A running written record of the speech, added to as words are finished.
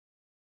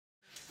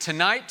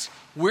Tonight,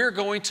 we're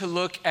going to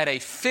look at a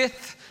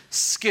fifth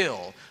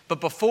skill. But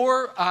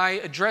before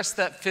I address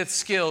that fifth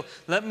skill,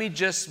 let me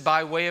just,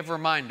 by way of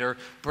reminder,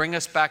 bring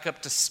us back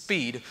up to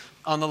speed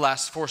on the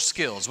last four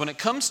skills. When it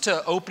comes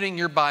to opening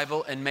your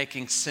Bible and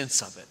making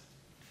sense of it,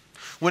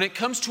 when it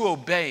comes to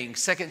obeying,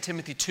 2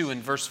 Timothy 2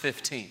 and verse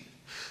 15,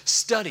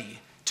 study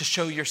to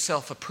show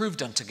yourself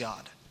approved unto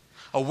God,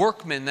 a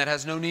workman that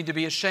has no need to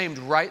be ashamed,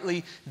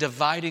 rightly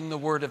dividing the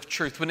word of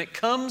truth. When it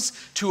comes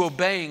to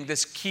obeying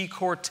this key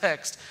core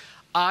text,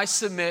 I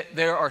submit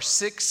there are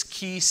 6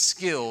 key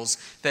skills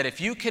that if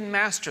you can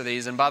master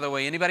these, and by the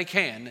way, anybody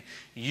can,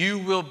 you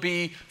will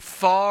be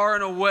far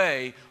and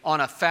away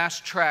on a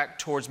fast track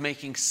towards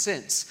making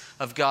sense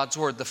of God's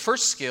word. The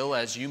first skill,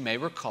 as you may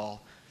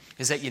recall,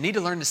 is that you need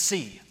to learn to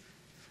see.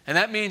 And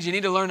that means you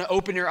need to learn to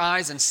open your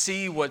eyes and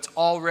see what's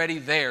already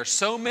there.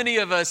 So many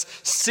of us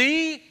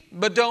see,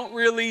 but don't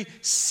really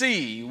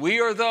see. We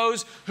are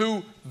those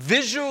who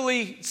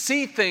visually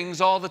see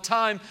things all the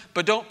time,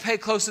 but don't pay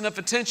close enough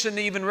attention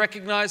to even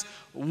recognize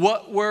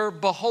what we're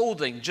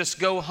beholding. Just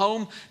go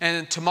home,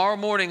 and tomorrow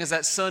morning as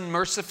that sun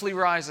mercifully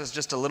rises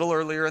just a little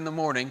earlier in the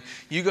morning,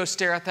 you go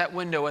stare out that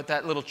window at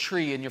that little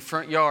tree in your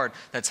front yard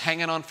that's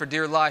hanging on for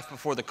dear life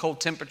before the cold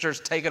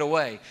temperatures take it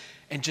away.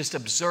 And just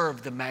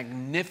observe the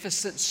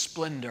magnificent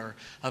splendor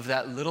of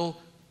that little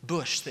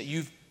bush that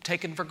you've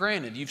taken for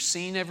granted. You've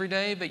seen every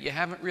day, but you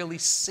haven't really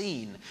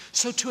seen.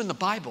 So too in the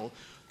Bible,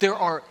 there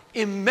are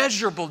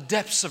immeasurable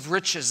depths of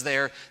riches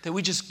there that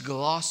we just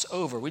gloss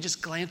over. We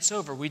just glance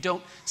over. We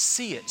don't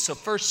see it. So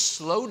first,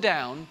 slow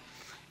down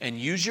and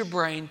use your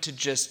brain to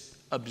just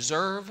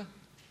observe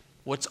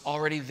what's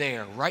already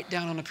there. Write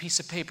down on a piece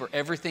of paper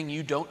everything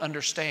you don't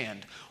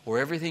understand or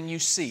everything you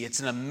see.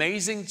 It's an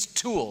amazing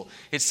tool.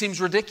 It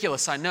seems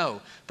ridiculous, I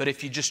know, but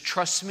if you just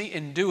trust me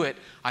and do it,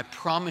 I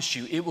promise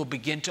you it will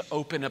begin to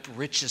open up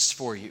riches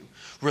for you.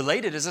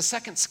 Related is a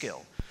second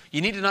skill.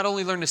 You need to not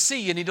only learn to see,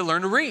 you need to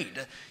learn to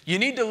read. You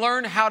need to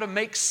learn how to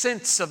make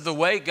sense of the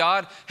way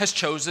God has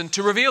chosen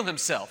to reveal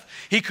himself.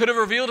 He could have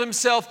revealed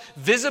himself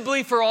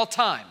visibly for all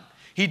time.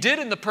 He did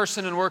in the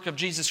person and work of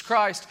Jesus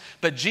Christ,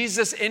 but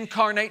Jesus'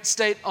 incarnate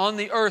state on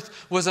the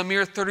earth was a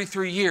mere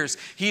 33 years.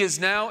 He is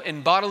now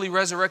in bodily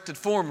resurrected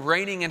form,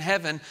 reigning in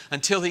heaven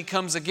until he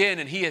comes again,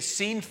 and he has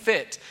seen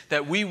fit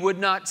that we would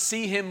not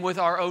see him with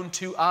our own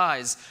 2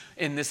 eyes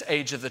in this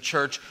age of the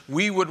church.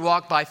 We would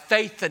walk by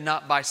faith and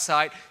not by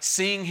sight,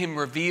 seeing him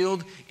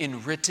revealed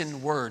in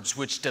written words,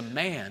 which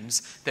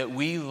demands that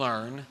we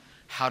learn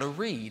how to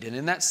read. And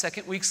in that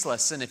second week's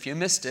lesson, if you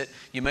missed it,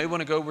 you may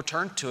want to go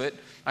return to it.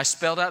 I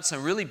spelled out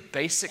some really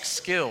basic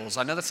skills.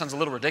 I know that sounds a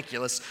little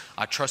ridiculous.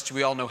 I trust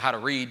we all know how to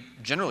read,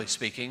 generally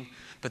speaking.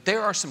 But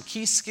there are some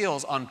key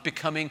skills on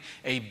becoming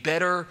a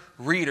better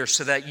reader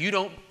so that you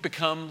don't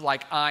become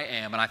like I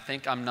am. And I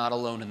think I'm not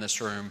alone in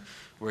this room,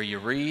 where you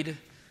read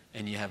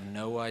and you have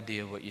no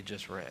idea what you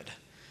just read.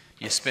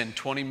 You spend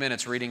 20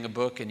 minutes reading a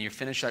book and you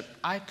finish up,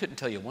 I couldn't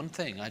tell you one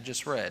thing I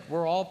just read.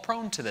 We're all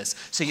prone to this.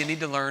 So you need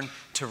to learn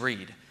to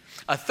read.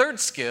 A third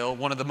skill,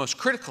 one of the most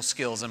critical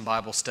skills in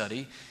Bible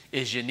study,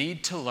 is you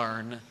need to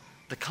learn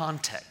the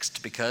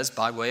context. Because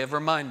by way of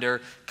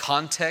reminder,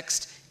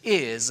 context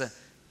is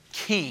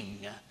king.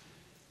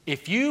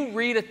 If you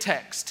read a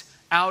text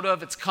out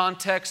of its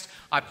context,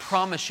 I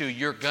promise you,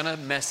 you're going to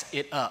mess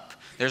it up.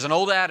 There's an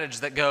old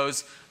adage that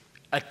goes,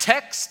 a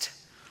text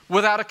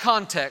without a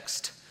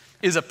context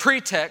is a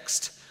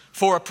pretext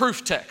for a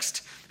proof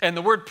text. And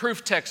the word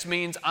proof text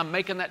means I'm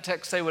making that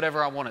text say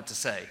whatever I want it to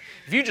say.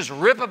 If you just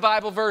rip a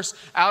Bible verse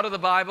out of the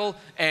Bible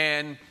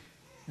and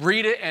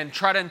read it and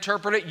try to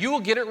interpret it, you will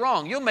get it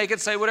wrong. You'll make it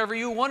say whatever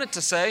you want it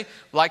to say.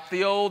 Like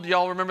the old,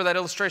 y'all remember that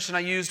illustration I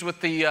used with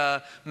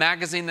the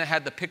magazine that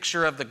had the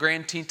picture of the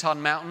Grand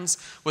Teton Mountains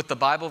with the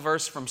Bible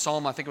verse from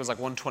Psalm, I think it was like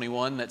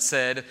 121, that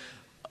said,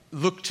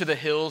 look to the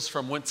hills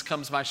from whence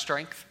comes my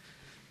strength.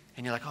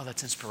 And you're like, oh,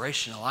 that's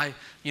inspirational.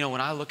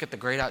 When I look at the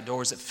great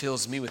outdoors, it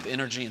fills me with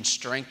energy and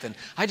strength, and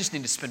I just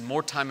need to spend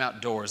more time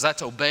outdoors.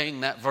 That's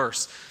obeying that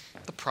verse.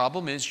 The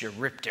problem is you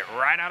ripped it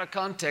right out of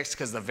context,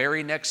 because the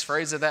very next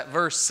phrase of that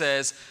verse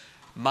says,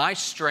 my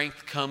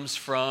strength comes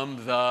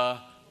from the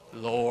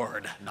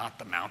Lord, not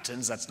the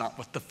mountains. That's not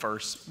what the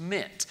verse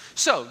meant.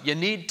 So you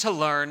need to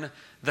learn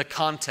the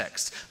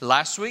context.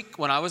 Last week,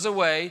 when I was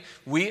away,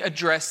 we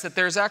addressed that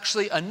there's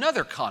actually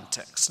another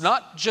context,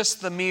 not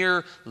just the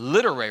mere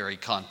literary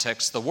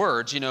context, the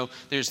words.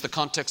 There's the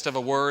context of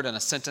a word and a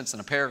sentence and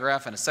a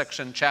paragraph and a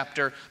section,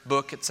 chapter,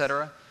 book,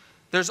 etc.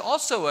 There's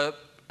also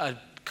a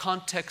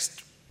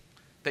context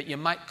that you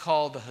might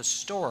call the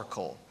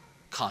historical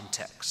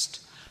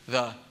context,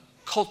 the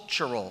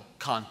cultural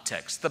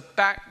context, the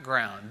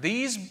background.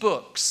 These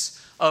books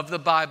of the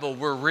Bible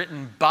were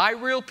written by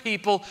real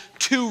people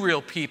to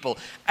real people,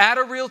 at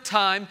a real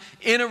time,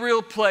 in a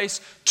real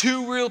place,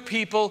 to real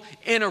people,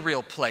 in a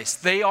real place.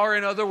 They are,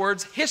 in other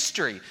words,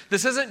 history.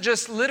 This isn't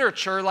just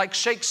literature like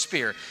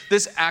Shakespeare.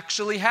 This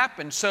actually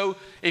happened. So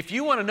if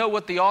you want to know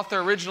what the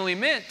author originally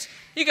meant,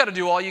 You got to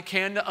do all you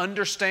can to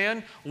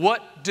understand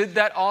what did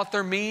that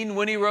author mean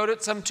when he wrote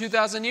it some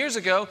 2,000 years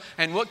ago,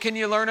 and what can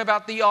you learn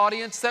about the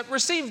audience that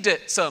received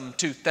it some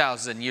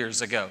 2,000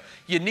 years ago.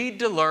 You need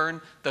to learn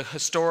the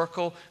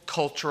historical,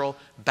 cultural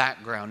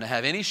background to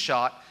have any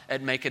shot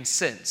at making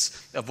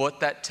sense of what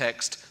that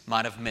text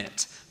might have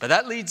meant. But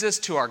that leads us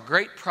to our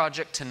great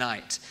project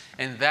tonight,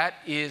 and that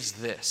is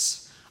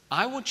this.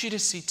 I want you to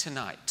see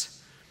tonight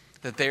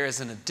that there is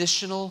an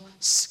additional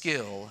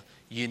skill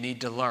you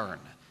need to learn.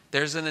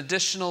 There's an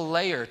additional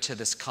layer to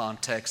this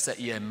context that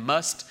you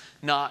must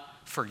not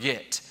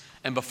forget.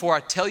 And before I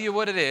tell you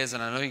what it is,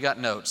 and I know you got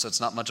notes, so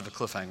it's not much of a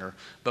cliffhanger,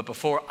 but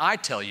before I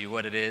tell you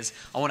what it is,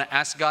 I want to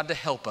ask God to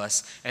help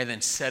us and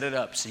then set it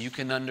up so you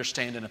can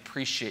understand and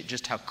appreciate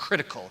just how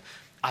critical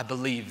I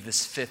believe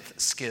this fifth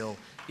skill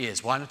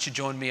is. Why don't you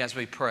join me as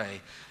we pray,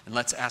 and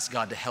let's ask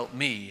God to help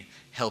me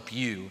help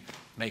you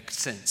make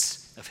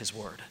sense of His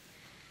Word.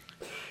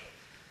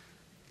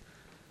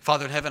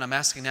 Father in heaven, I'm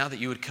asking now that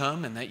you would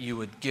come and that you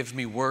would give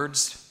me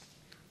words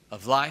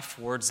of life,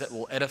 words that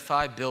will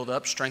edify, build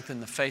up,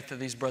 strengthen the faith of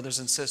these brothers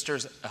and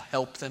sisters,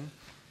 help them.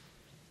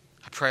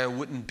 I pray I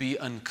wouldn't be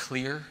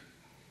unclear.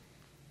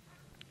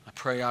 I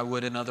pray I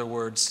would, in other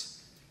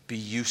words, be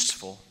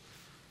useful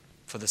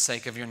for the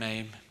sake of your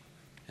name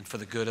and for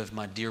the good of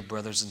my dear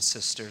brothers and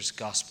sisters,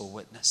 gospel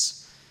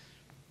witness.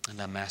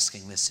 And I'm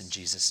asking this in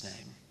Jesus'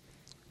 name.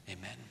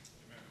 Amen.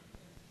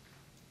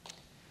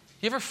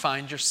 You ever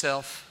find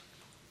yourself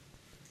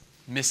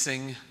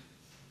missing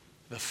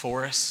the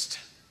forest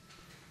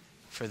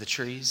for the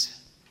trees?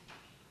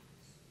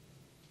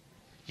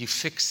 You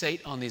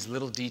fixate on these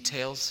little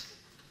details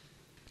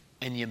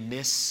and you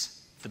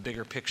miss the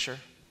bigger picture.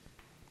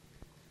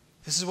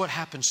 This is what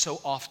happens so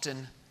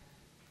often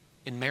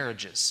in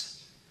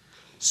marriages.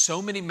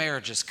 So many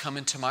marriages come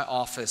into my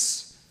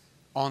office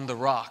on the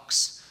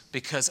rocks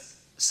because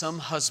some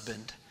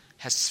husband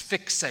has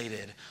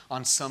fixated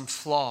on some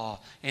flaw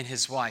in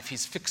his wife.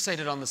 He's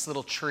fixated on this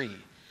little tree.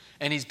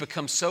 And he's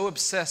become so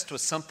obsessed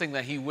with something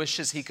that he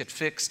wishes he could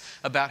fix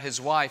about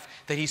his wife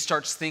that he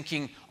starts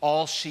thinking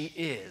all she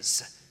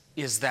is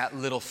that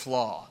little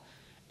flaw.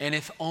 And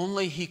if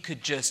only he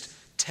could just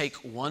take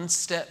one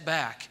step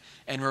back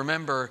and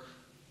remember,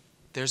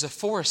 there's a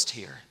forest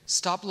here.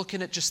 Stop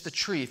looking at just the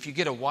tree. If you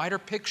get a wider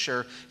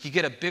picture, you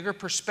get a bigger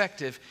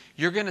perspective,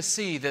 you're going to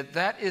see that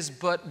that is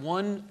but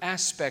one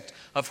aspect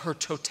of her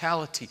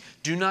totality.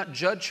 Do not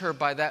judge her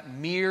by that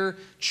mere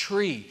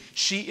tree.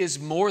 She is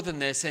more than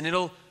this, and you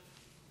know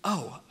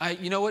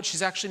what?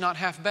 She's actually not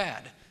half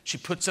bad. She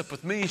puts up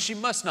with me. She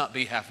must not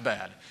be half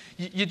bad.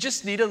 You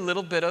just need a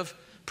little bit of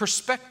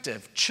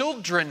perspective.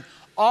 Children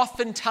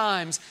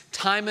oftentimes,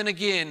 time and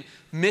again,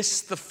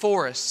 miss the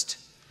forest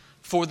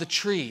for the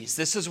trees.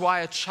 This is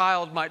why a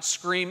child might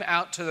scream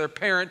out to their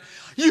parent,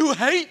 "You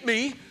hate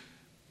me,"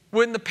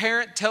 when the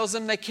parent tells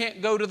them they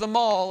can't go to the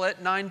mall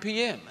at 9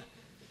 p.m.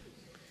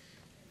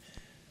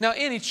 Now,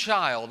 any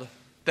child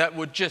that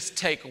would just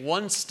take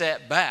one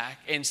step back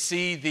and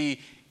see the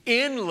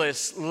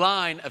endless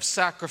line of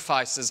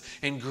sacrifices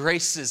and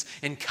graces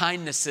and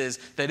kindnesses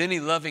that any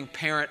loving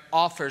parent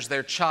offers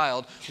their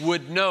child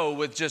would know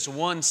with just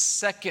 1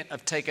 second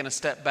of taking a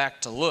step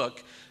back to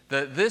look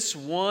that this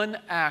one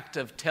act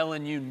of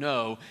telling you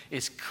no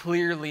is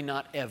clearly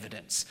not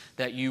evidence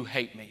that you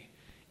hate me.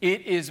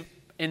 It is,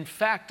 in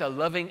fact, a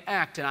loving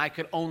act, and I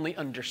could only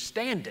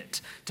understand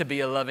it to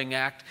be a loving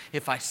act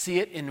if I see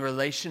it in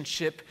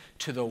relationship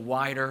to the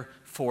wider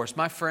forest.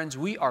 My friends,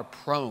 we are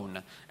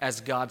prone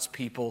as God's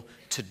people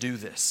to do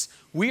this.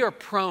 We are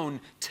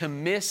prone to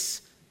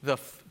miss the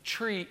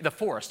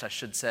forest,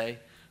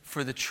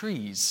 for the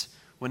trees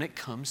when it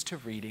comes to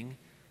reading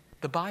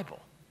the Bible.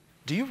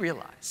 Do you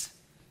realize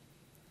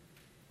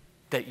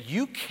that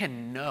you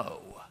can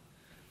know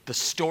the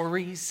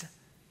stories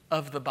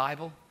of the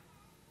Bible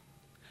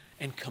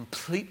and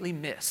completely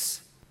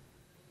miss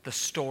the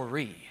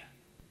story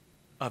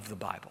of the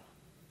Bible?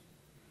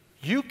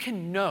 You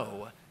can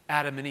know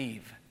Adam and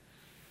Eve,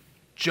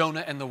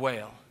 Jonah and the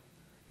whale,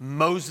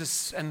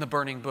 Moses and the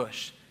burning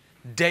bush,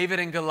 David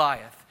and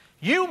Goliath.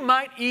 You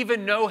might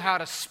even know how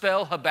to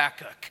spell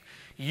Habakkuk.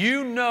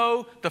 You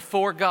know the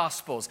 4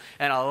 Gospels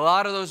and a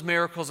lot of those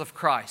miracles of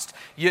Christ.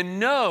 You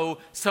know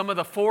some of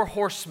the 4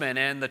 horsemen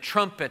and the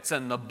trumpets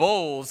and the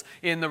bowls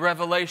in the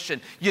Revelation.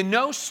 You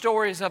know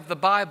stories of the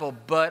Bible,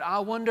 but I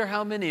wonder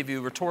how many of you,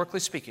 rhetorically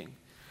speaking,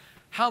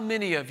 how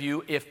many of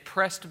you, if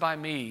pressed by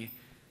me,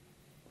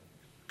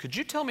 could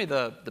you tell me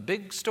the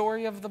big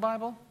story of the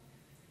Bible?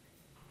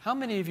 How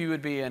many of you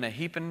would be in a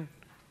heaping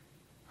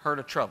herd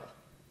of trouble?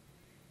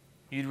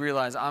 You'd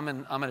realize I'm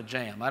in a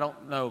jam. I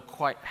don't know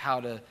quite how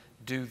to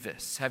do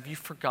this. Have you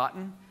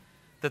forgotten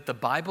that the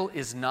Bible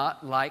is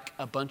not like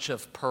a bunch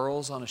of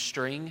pearls on a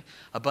string,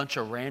 a bunch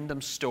of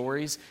random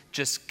stories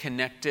just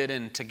connected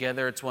and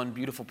together it's one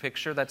beautiful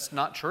picture? That's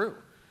not true.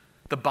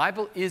 The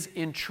Bible is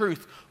in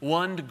truth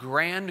one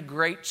grand,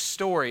 great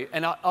story.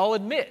 And I'll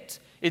admit,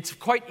 it's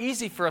quite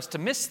easy for us to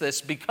miss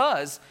this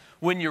because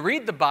when you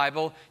read the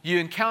Bible, you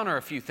encounter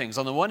a few things.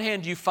 On the one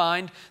hand, you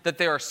find that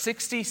there are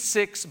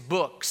 66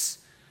 books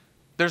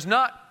There's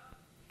not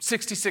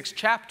 66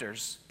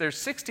 chapters. There's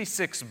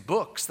 66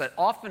 books that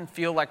often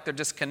feel like they're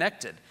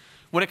disconnected.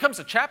 When it comes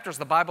to chapters,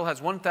 the Bible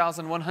has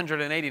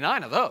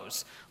 1,189 of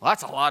those. Well,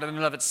 that's a lot in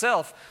and of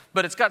itself.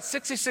 But it's got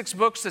 66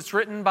 books that's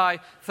written by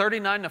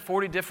 39 to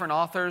 40 different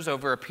authors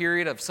over a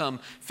period of some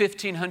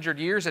 1,500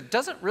 years. It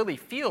doesn't really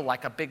feel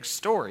like a big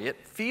story.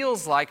 It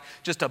feels like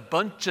just a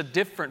bunch of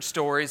different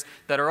stories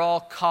that are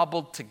all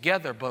cobbled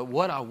together. But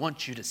what I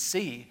want you to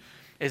see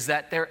is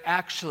that there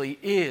actually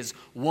is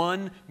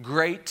one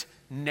great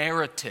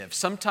narrative.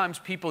 Sometimes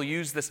people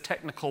use this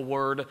technical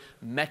word,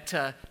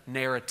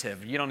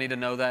 meta-narrative. You don't need to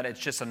know that. It's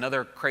just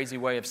another crazy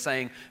way of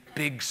saying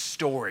big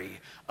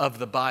story of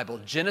the Bible.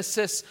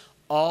 Genesis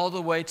all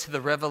the way to the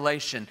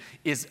Revelation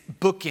is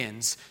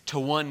bookends to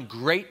one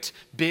great,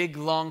 big,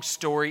 long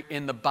story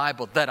in the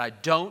Bible that I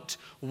don't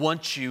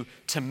want you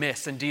to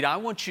miss. Indeed, I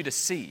want you to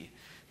see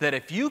that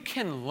if you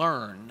can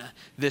learn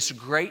this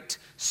great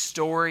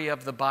story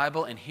of the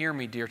Bible, and hear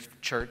me, dear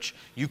church,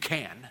 you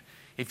can.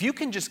 If you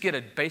can just get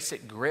a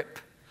basic grip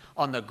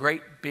on the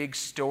great big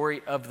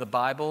story of the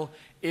Bible,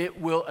 it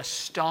will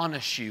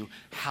astonish you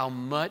how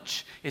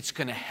much it's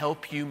going to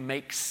help you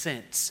make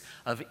sense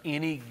of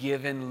any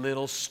given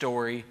little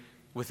story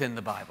within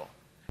the Bible.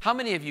 How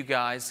many of you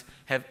guys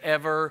have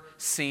ever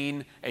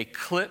seen a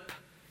clip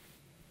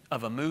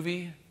of a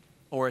movie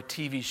or a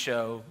TV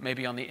show,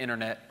 maybe on the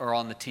internet or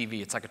on the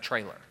TV? It's like a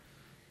trailer.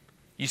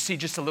 You see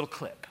just a little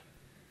clip.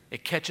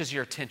 It catches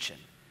your attention.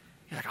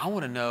 You're like, I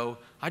want to know.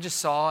 I just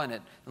saw, and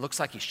it looks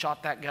like he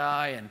shot that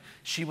guy, and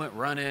she went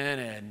running,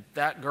 and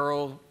that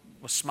girl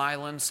was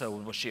smiling, so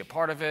was she a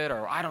part of it?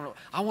 Or I don't know.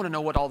 I want to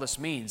know what all this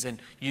means.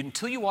 And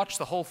until you watch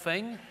the whole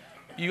thing,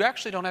 you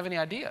actually don't have any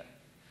idea.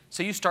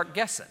 So you start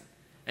guessing,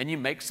 and you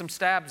make some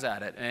stabs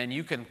at it, and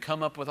you can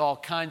come up with all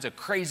kinds of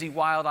crazy,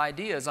 wild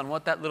ideas on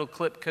what that little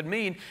clip could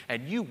mean,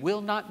 and you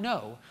will not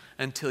know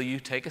until you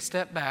take a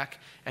step back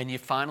and you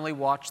finally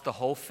watch the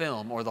whole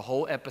film or the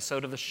whole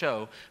episode of the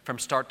show from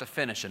start to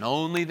finish. And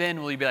only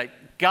then will you be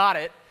like, got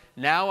it,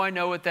 now I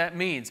know what that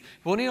means.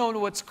 Well, you know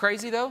what's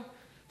crazy though?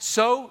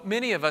 So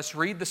many of us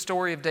read the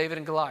story of David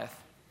and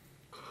Goliath.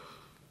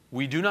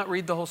 We do not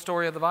read the whole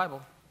story of the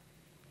Bible,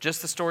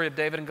 just the story of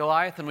David and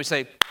Goliath, and we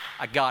say,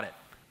 I got it.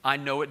 I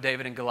know what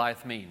David and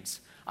Goliath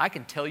means. I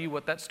can tell you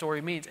what that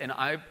story means, and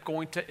I'm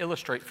going to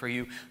illustrate for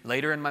you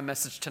later in my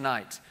message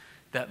tonight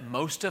that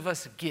most of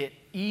us get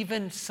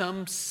even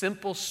some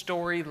simple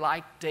story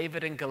like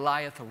David and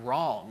Goliath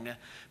wrong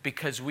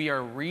because we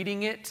are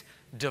reading it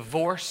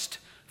divorced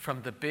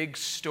from the big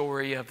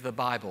story of the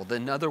Bible.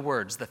 In other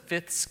words, the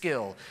fifth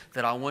skill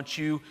that I want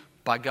you,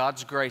 by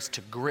God's grace,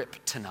 to grip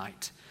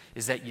tonight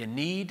is that you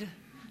need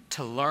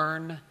to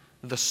learn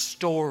the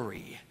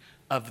story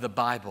of the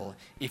Bible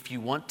if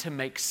you want to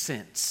make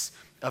sense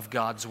of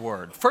God's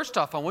Word. First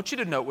off, I want you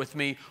to note with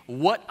me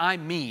what I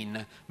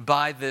mean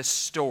by this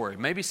story.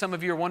 Maybe some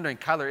of you are wondering,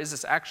 Kyler, is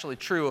this actually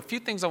true? A few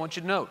things I want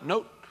you to note.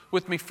 Note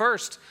with me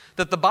first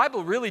that the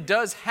Bible really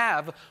does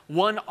have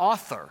one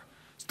author.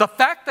 The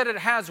fact that it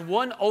has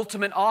one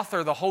ultimate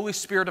author, the Holy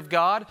Spirit of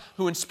God,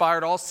 who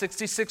inspired all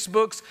 66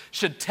 books,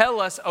 should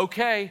tell us,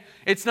 okay,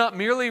 it's not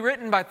merely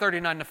written by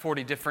 39 to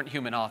 40 different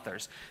human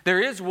authors.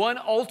 There is one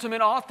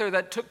ultimate author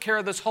that took care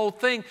of this whole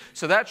thing,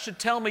 so that should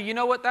tell me, you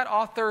know what, that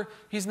author,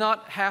 he's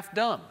not half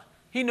dumb.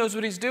 He knows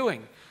what he's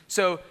doing.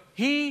 So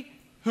he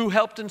who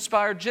helped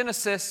inspire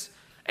Genesis,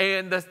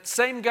 and the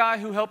same guy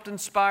who helped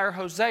inspire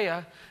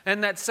Hosea,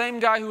 and that same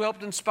guy who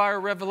helped inspire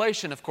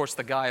Revelation, of course,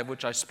 the guy of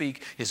which I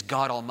speak is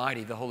God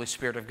Almighty, the Holy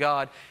Spirit of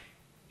God.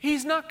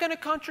 He's not going to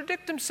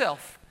contradict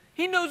himself.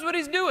 He knows what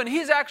he's doing.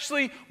 He's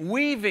actually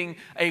weaving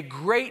a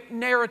great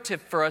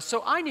narrative for us.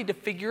 So I need to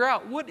figure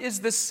out, what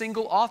is this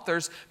single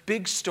author's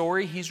big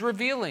story he's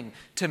revealing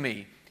to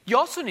me? You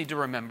also need to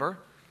remember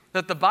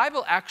that the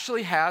Bible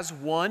actually has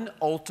one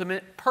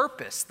ultimate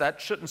purpose.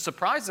 That shouldn't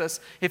surprise us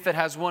if it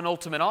has one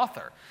ultimate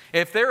author.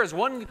 If there is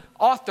one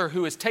author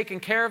who is taking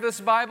care of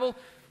this Bible,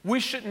 we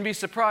shouldn't be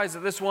surprised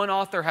that this one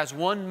author has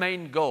one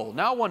main goal.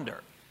 Now I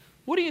wonder,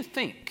 what do you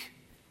think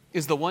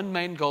is the one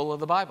main goal of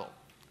the Bible?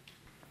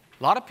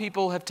 A lot of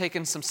people have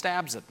taken some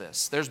stabs at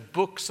this. There's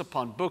books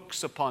upon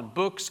books upon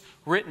books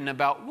written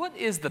about what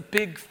is the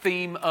big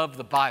theme of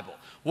the Bible.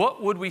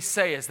 What would we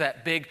say is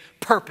that big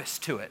purpose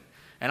to it?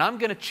 And I'm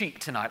going to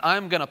cheat tonight.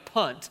 I'm going to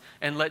punt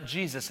and let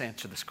Jesus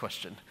answer this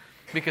question,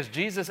 because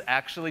Jesus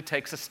actually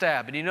takes a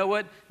stab. And you know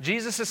what?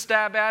 Jesus'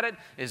 stab at it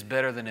is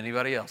better than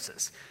anybody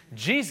else's.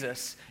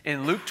 Jesus,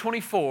 in Luke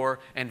 24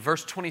 and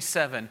verse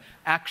 27,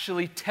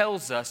 actually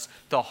tells us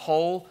the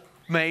whole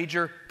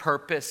major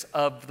purpose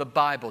of the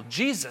Bible.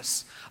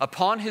 Jesus,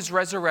 upon his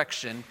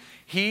resurrection,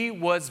 he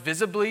was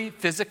visibly,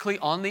 physically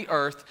on the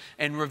earth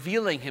and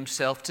revealing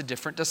himself to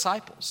different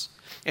disciples.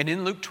 And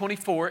in Luke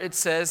 24, it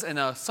says, in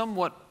a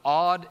somewhat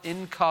odd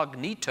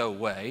incognito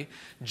way,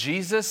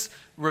 Jesus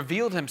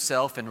revealed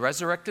himself in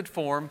resurrected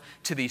form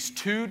to these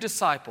two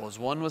disciples.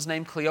 One was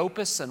named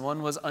Cleopas and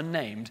one was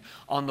unnamed,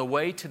 on the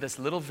way to this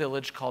little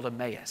village called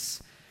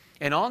Emmaus.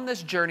 And on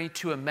this journey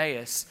to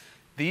Emmaus,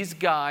 These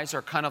guys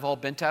are kind of all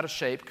bent out of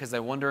shape because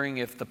they're wondering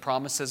if the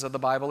promises of the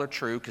Bible are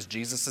true because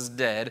Jesus is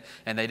dead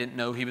and they didn't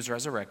know he was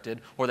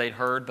resurrected, or they'd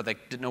heard but they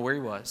didn't know where he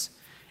was.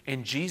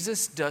 And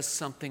Jesus does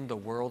something the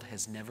world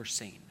has never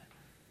seen.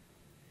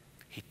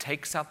 He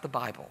takes out the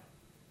Bible,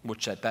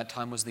 which at that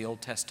time was the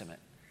Old Testament.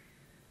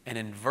 And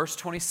in verse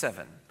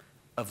 27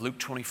 of Luke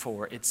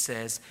 24, it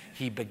says,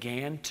 he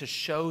began to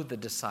show the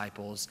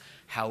disciples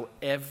how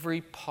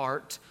every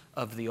part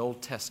of the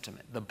Old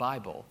Testament, the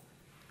Bible,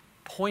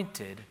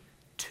 pointed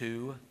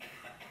to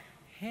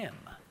him,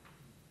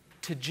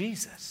 to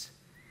Jesus.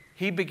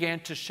 He began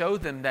to show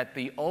them that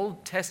the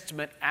Old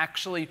Testament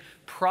actually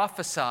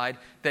prophesied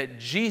that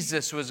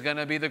Jesus was going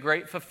to be the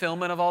great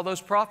fulfillment of all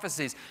those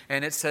prophecies.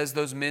 And it says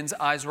those men's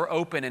eyes were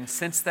open. And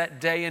since that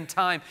day and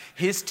time,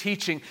 his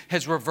teaching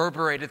has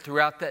reverberated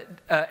throughout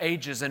the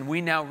ages. And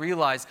we now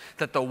realize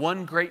that the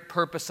one great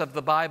purpose of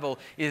the Bible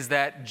is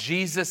that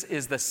Jesus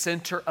is the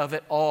center of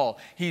it all.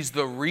 He's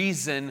the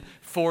reason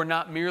for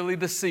not merely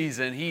the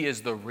season. He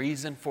is the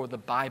reason for the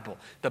Bible.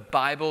 The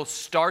Bible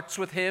starts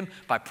with him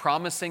by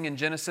promising in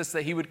Genesis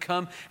that he would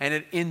come, and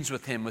it ends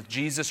with him, with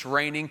Jesus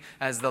reigning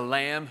as the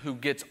Lamb who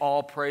gets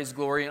all praise,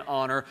 glory, and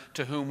honor,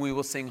 to whom we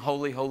will sing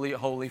holy, holy,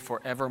 holy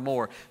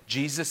forevermore.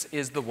 Jesus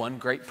is the one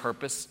great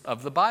purpose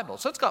of the Bible.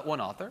 So it's got one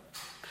author.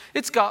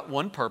 It's got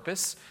one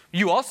purpose.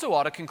 You also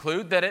ought to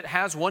conclude that it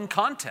has one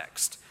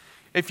context.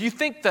 If you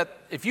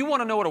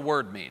want to know what a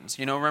word means,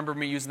 remember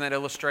me using that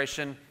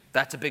illustration?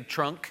 That's a big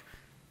trunk.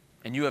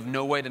 And you have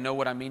no way to know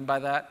what I mean by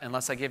that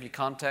unless I give you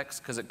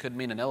context, because it could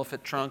mean an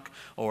elephant trunk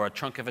or a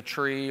trunk of a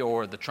tree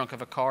or the trunk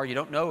of a car. You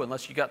don't know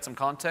unless you got some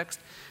context.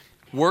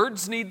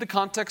 Words need the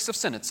context of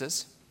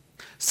sentences.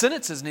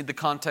 Sentences need the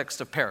context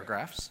of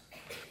paragraphs.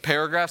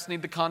 Paragraphs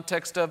need the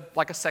context of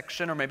like a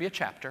section or maybe a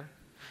chapter.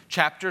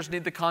 Chapters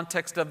need the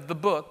context of the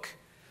book.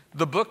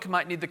 The book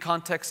might need the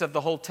context of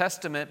the whole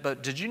Testament,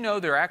 but did you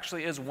know there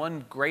actually is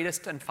one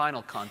greatest and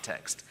final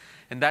context?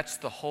 And that's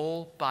the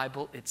whole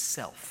Bible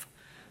itself.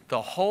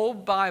 The whole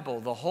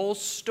Bible, the whole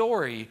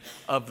story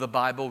of the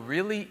Bible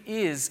really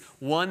is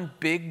one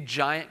big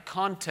giant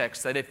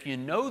context that if you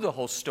know the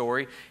whole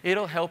story,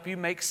 it'll help you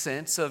make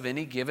sense of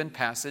any given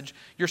passage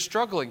you're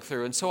struggling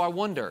through. And so I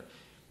wonder,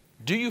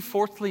 do you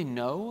fourthly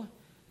know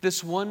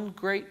this one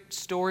great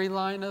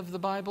storyline of the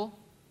Bible?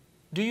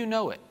 Do you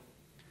know it?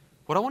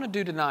 What I want to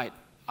do tonight,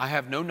 I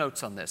have no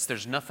notes on this.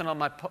 There's nothing on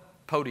my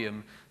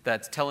podium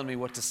that's telling me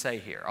what to say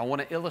here. I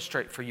want to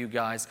illustrate for you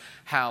guys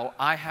how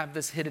I have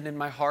this hidden in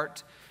my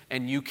heart,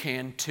 and you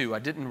can too. I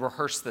didn't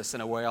rehearse this in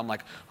a way. I'm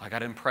like, I got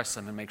to impress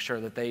them and make sure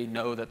that they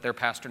know that their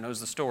pastor knows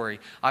the story.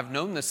 I've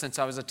known this since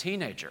I was a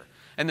teenager.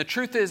 And the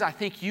truth is, I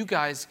think you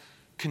guys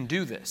can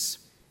do this.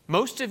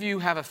 Most of you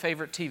have a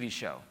favorite TV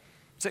show,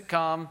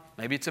 sitcom,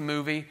 maybe it's a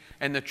movie,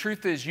 and the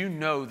truth is you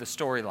know the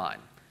storyline.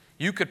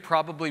 You could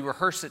probably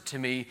rehearse it to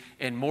me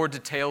in more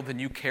detail than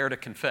you care to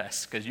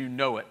confess because you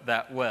know it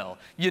that well.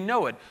 You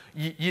know it.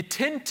 You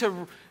tend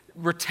to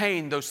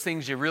retain those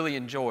things you really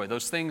enjoy,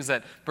 those things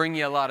that bring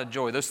you a lot of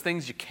joy, those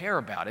things you care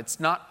about. It's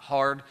not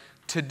hard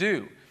to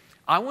do.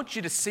 I want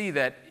you to see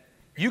that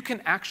you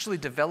can actually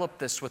develop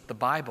this with the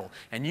Bible,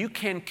 and you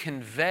can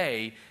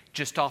convey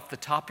just off the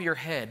top of your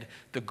head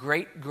the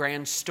great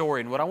grand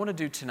story. And what I want to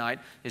do tonight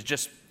is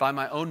just by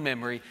my own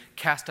memory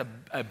cast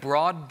a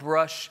broad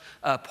brush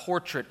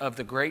portrait of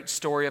the great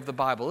story of the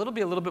Bible. It'll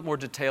be a little bit more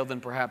detailed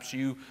than perhaps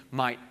you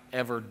might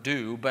ever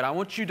do, but I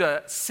want you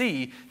to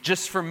see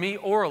just from me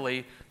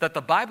orally that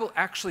the Bible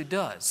actually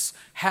does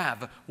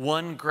have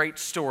one great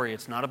story.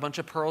 It's not a bunch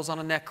of pearls on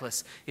a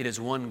necklace. It is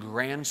one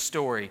grand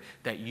story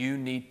that you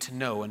need to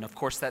know. And of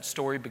course that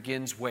story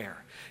begins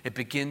where? It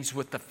begins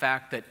with the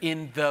fact that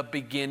in the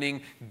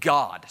beginning,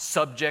 God,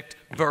 subject,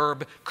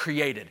 verb,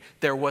 created.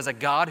 There was a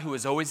God who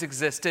has always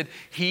existed.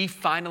 He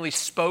finally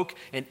spoke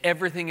and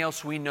everything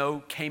else we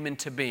know came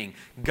into being.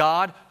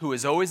 God, who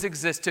has always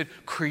existed,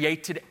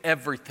 created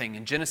everything.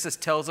 And Genesis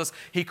tells us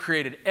he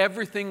created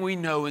everything we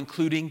know,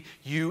 including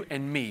you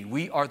and me.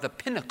 We are the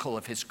pinnacle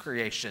of his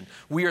creation.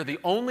 We are the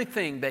only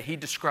thing that he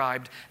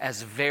described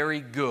as very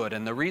good.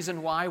 And the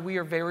reason why we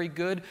are very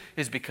good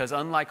is because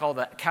unlike all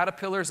the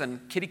caterpillars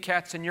and kitty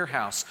cats in your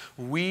house,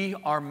 we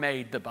are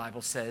made, the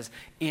Bible says,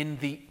 in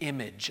the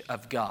image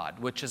of God,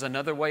 which is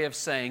another way of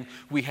saying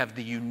we have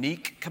the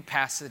unique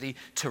capacity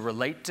to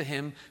relate to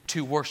him,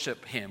 to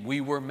worship him. We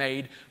were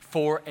made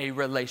for a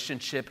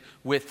relationship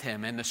with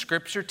him. And the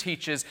scripture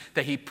teaches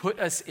that he put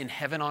us in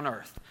heaven on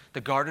earth.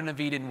 The Garden of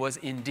Eden was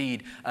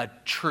indeed a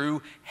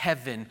true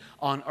heaven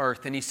on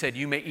earth. And he said,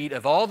 you may eat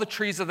of all the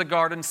trees of the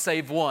garden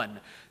save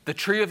one, the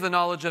tree of the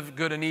knowledge of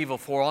good and evil.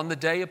 For on the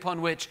day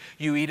upon which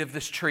you eat of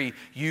this tree,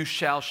 you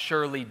shall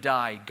surely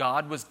die.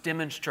 God was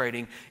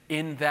demonstrating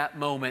in that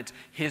moment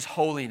his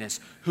holiness,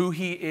 who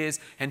he is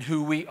and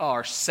who we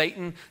are.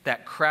 Satan,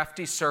 that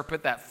crafty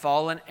serpent, that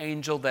fallen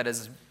angel that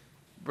has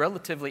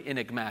relatively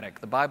enigmatic.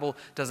 The Bible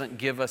doesn't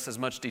give us as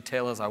much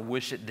detail as I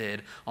wish it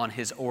did on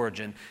his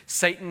origin.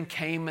 Satan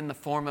came in the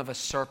form of a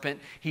serpent.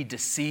 He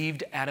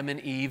deceived Adam and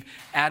Eve.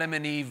 Adam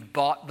and Eve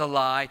bought the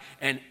lie,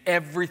 and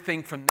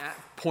everything from that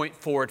point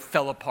forward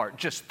fell apart.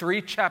 Just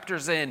 3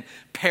 chapters in,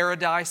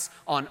 paradise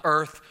on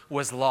earth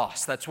was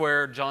lost. That's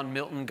where John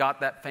Milton got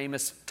that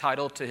famous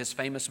title to his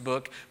famous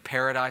book,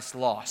 Paradise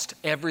Lost.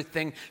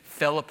 Everything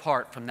fell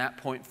apart from that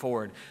point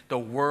forward. The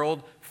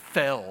world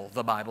fell,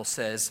 the Bible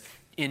says,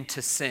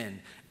 into sin.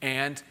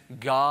 And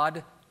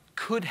God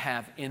could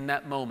have in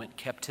that moment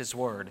kept his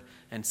word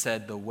and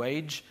said the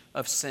wage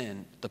of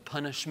sin, the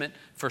punishment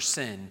for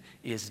sin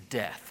is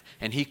death.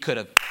 And he could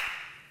have,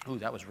 ooh,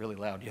 that was really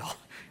loud, y'all.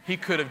 He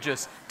could have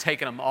just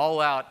taken them all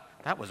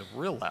out. That was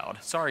real loud.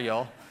 Sorry,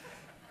 y'all.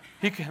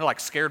 He could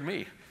have scared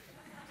me.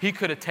 He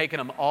could have taken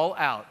them all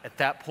out at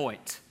that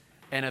point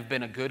and have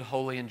been a good,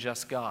 holy, and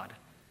just God.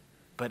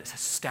 But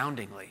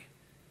astoundingly,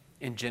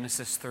 in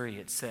Genesis 3,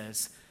 it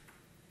says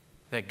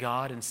that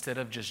God, instead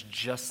of just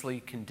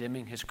justly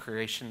condemning his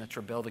creation that's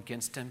rebelled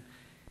against him,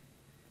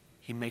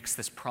 he makes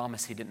this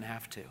promise he didn't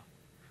have to.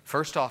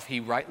 First off, he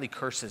rightly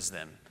curses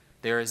them.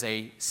 There is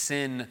a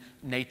sin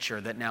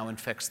nature that now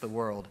infects the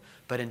world.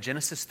 But in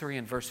Genesis 3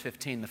 and verse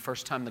 15, the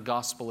first time the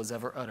gospel is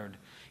ever uttered,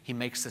 he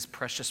makes this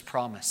precious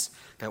promise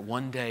that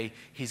one day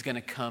he's going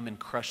to come and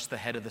crush the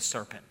head of the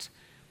serpent.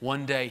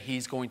 One day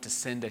he's going to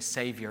send a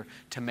Savior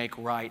to make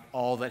right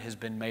all that has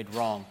been made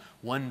wrong.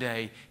 One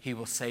day he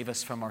will save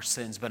us from our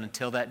sins. But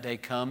until that day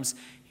comes,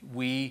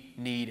 we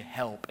need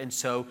help. And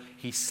so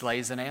he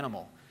slays an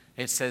animal.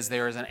 It says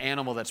there is an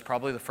animal that's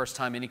probably the first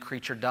time any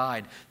creature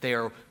died. They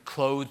are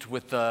clothed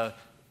with the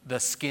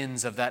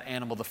skins of that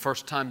animal. The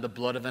first time the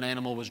blood of an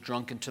animal was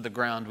drunk into the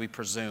ground, we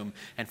presume.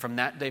 And from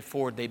that day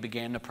forward, they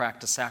began to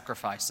practice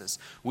sacrifices.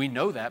 We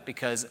know that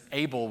because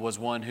Abel was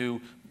one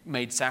who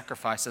made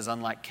sacrifices,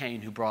 unlike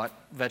Cain, who brought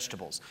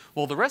vegetables.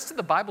 Well, the rest of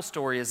the Bible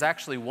story is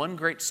actually one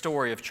great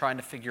story of trying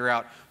to figure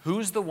out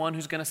who's the one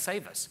who's going to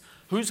save us.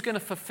 Who's going to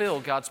fulfill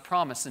God's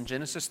promise in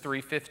Genesis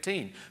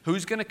 3:15?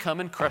 Who's going to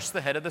come and crush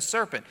the head of the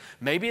serpent?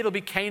 Maybe it'll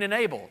be Cain and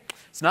Abel.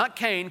 It's not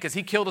Cain because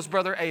he killed his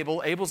brother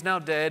Abel. Abel's now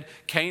dead.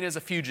 Cain is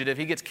a fugitive.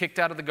 He gets kicked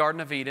out of the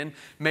Garden of Eden.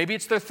 Maybe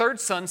it's their third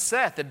son,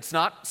 Seth. It's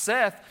not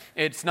Seth.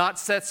 It's not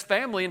Seth's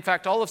family. In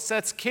fact, all of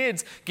Seth's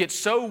kids get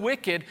so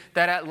wicked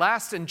that at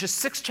last, in just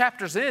 6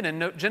 chapters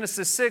in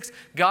Genesis 6,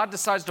 God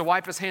decides to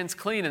wipe his hands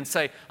clean and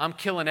say, I'm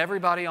killing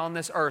everybody on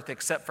this earth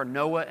except for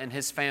Noah and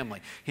his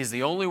family. He's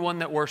the only one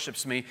that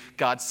worships me.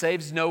 God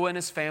saves Noah and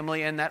his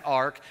family in that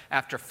ark.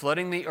 After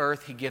flooding the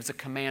earth, he gives a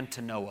command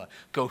to Noah.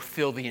 Go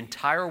fill the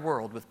entire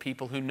world with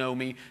people who know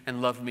me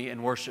and love me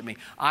and worship me.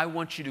 I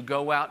want you to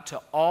go out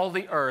to all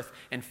the earth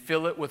and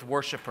fill it with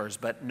worshipers.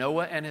 But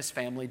Noah and his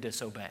family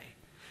disobey.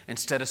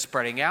 Instead of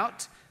spreading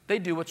out, they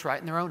do what's right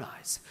in their own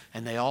eyes.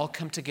 And they all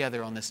come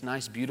together on this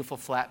nice, beautiful,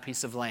 flat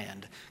piece of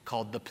land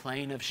called the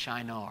Plain of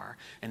Shinar.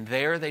 And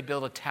there they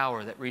build a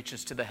tower that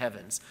reaches to the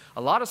heavens.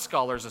 A lot of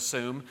scholars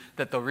assume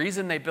that the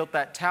reason they built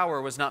that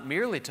tower was not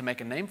merely to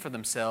make a name for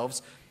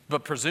themselves,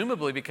 but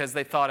presumably because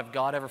they thought if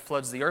God ever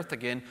floods the earth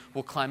again,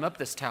 we'll climb up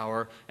this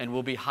tower and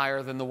we'll be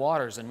higher than the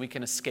waters and we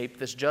can escape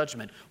this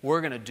judgment.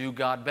 We're going to do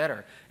God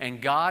better.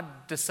 And God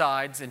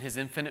decides in his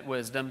infinite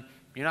wisdom,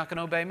 you're not going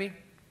to obey me?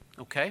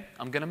 Okay,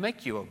 I'm going to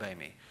make you obey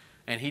me.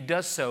 And he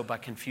does so by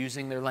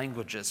confusing their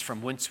languages,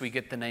 from whence we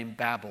get the name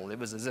Babel. It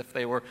was as if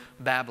they were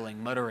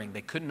babbling, muttering.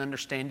 They couldn't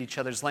understand each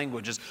other's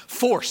languages,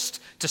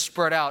 forced to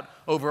spread out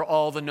over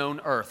all the known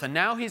earth. And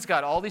now he's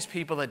got all these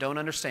people that don't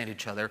understand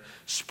each other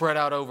spread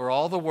out over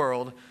all the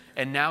world.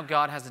 And now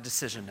God has a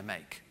decision to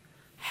make.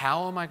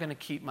 How am I going to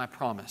keep my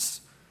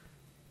promise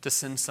to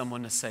send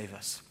someone to save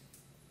us?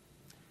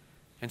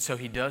 And so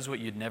he does what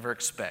you'd never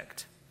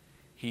expect.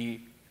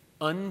 He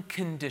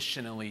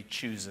unconditionally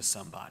chooses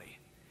somebody.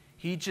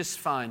 He just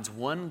finds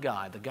one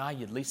guy, the guy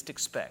you'd least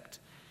expect.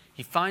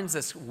 He finds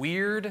this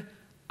weird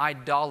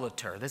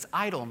idolater, this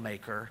idol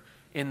maker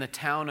in the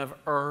town of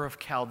Ur of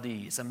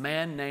Chaldees, a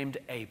man named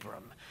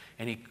Abram.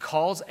 And he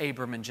calls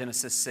Abram in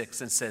Genesis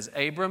 6 and says,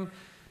 Abram,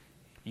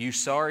 you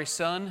sorry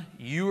son,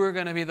 you are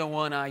going to be the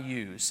one I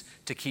use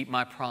to keep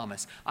my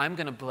promise. I'm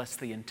going to bless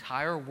the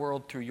entire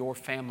world through your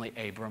family,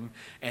 Abram.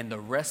 And the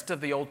rest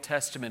of the Old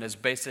Testament is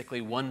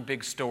basically one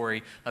big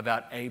story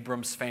about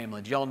Abram's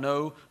family. Do y'all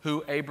know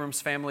who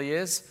Abram's family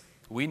is?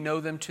 We know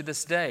them to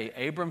this day.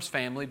 Abram's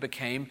family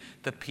became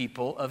the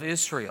people of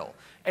Israel.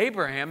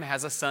 Abraham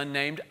has a son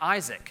named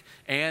Isaac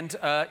and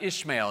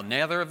Ishmael.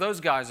 Neither of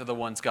those guys are the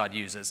ones God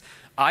uses.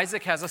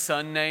 Isaac has a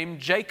son named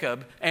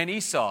Jacob and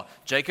Esau.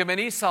 Jacob and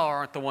Esau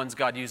aren't the ones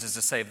God uses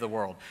to save the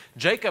world.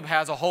 Jacob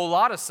has a whole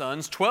lot of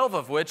sons, 12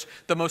 of which,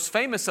 the most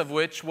famous of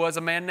which was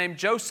a man named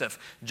Joseph.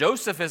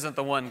 Joseph isn't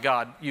the one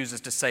God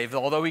uses to save,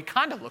 although he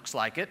kind of looks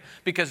like it,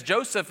 because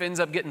Joseph ends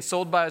up getting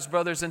sold by his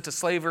brothers into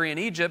slavery in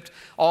Egypt.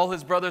 All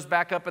his brothers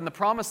back up in the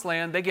promised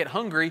land, they get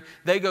hungry,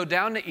 they go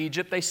down to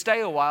Egypt, they stay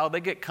a while, they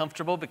get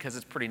comfortable because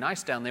it's pretty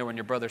nice down there when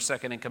your brother's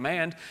second in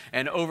command,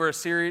 and over a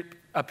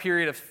a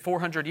period of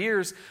 400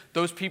 years,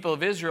 those people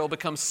of Israel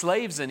become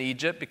slaves in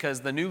Egypt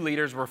because the new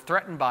leaders were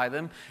threatened by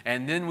them.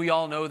 And then we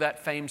all know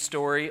that famed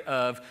story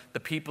of the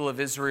people of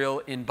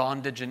Israel in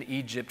bondage in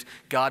Egypt.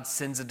 God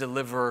sends a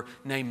deliverer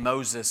named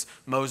Moses.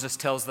 Moses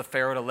tells the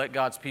Pharaoh to let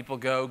God's people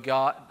go.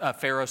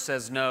 Pharaoh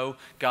says no.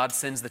 God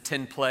sends the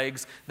 10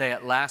 plagues. They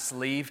at last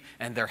leave,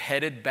 and they're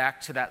headed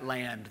back to that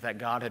land that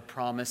God had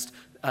promised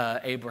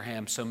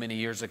Abraham so many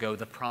years ago,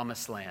 the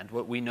Promised Land,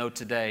 what we know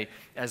today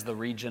as the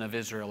region of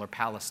Israel or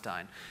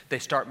Palestine. They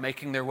start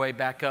making their way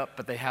back up,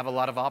 but they have a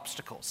lot of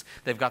obstacles.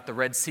 They've got the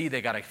Red Sea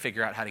they got to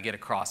figure out how to get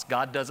across.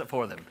 God does it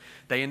for them.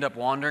 They end up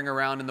wandering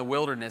around in the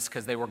wilderness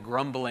because they were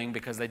grumbling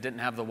because they didn't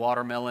have the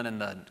watermelon and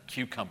the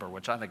cucumber,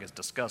 which I think is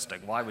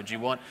disgusting. Why would you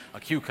want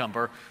a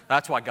cucumber?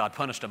 That's why God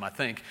punished them, I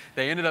think.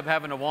 They ended up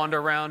having to wander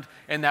around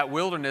in that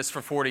wilderness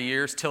for 40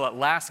 years till at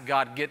last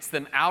God gets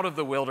them out of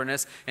the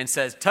wilderness and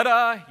says,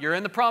 ta-da, you're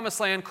in the Promised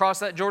Land, cross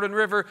that Jordan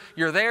River,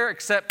 you're there,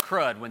 except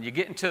crud. When you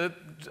get into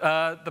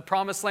the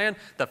Promised Land,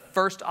 the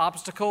first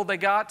obstacle they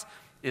got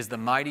is the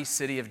mighty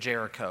city of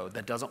Jericho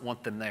that doesn't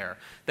want them there.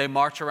 They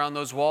march around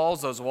those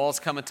walls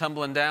come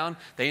tumbling down.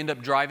 They end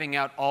up driving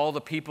out all the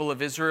people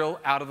of Israel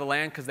out of the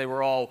land because they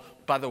were all,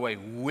 by the way,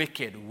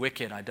 wicked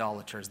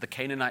idolaters. The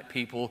Canaanite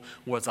people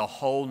was a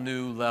whole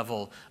new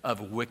level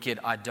of wicked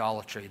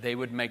idolatry. They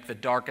would make the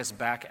darkest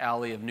back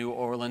alley of New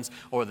Orleans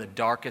or the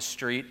darkest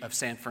street of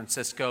San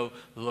Francisco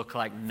look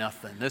like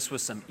nothing. This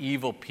was some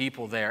evil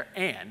people there,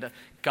 and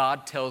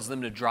God tells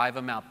them to drive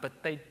them out,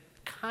 but they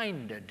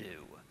kind of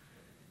do.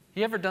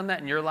 You ever done that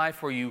in your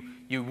life where you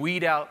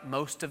weed out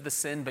most of the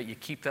sin, but you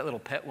keep that little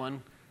pet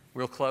one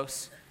real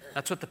close?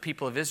 That's what the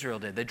people of Israel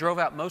did. They drove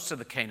out most of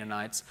the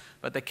Canaanites,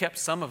 but they kept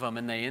some of them,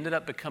 and they ended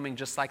up becoming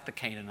just like the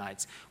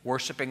Canaanites,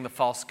 worshiping the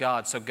false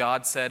god. So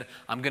God said,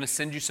 I'm going to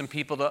send you some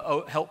people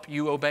to help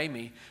you obey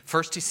me.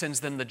 First, he sends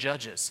them the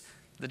judges.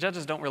 The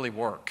judges don't really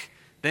work.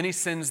 Then he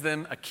sends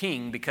them a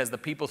king because the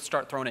people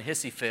start throwing a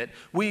hissy fit.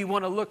 We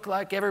want to look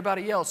like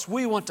everybody else.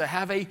 We want to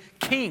have a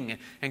king.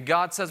 And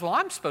God says, well,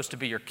 I'm supposed to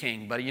be your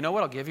king, but you know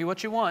what? I'll give you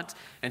what you want.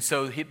 And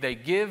so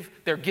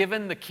they're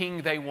given the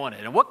king they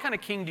wanted. And what kind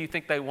of king do you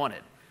think they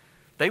wanted?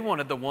 They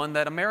wanted the one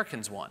that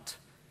Americans want.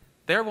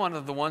 They're one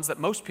of the ones that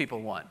most people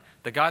want.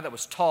 The guy that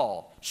was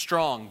tall,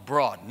 strong,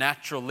 broad,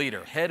 natural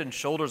leader, head and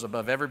shoulders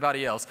above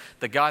everybody else.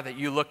 The guy that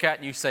you look at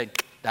and you say,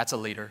 that's a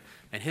leader.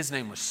 And his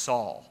name was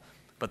Saul.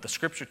 But the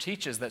scripture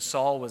teaches that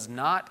Saul was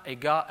not a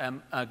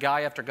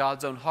guy after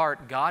God's own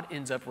heart. God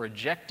ends up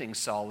rejecting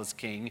Saul as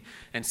king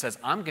and says,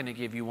 I'm going to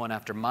give you one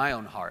after my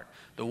own heart,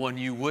 the one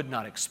you would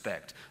not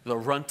expect, the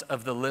runt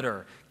of the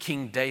litter,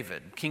 King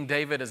David. King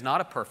David is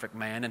not a perfect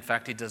man. In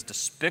fact, he does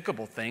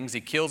despicable things.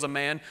 He kills a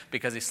man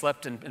because he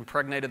slept and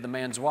impregnated the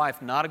man's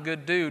wife. Not a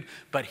good dude,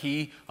 but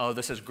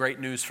this is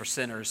great news for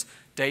sinners.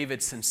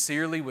 David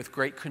sincerely, with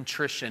great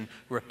contrition,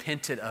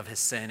 repented of his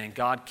sin, and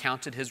God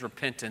counted his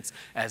repentance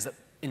as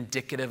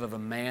indicative of a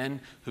man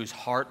whose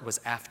heart was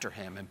after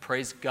him. And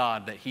praise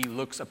God that he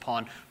looks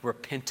upon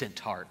repentant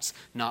hearts,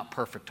 not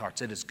perfect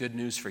hearts. It is good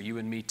news for you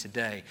and me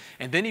today.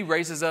 And then he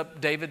raises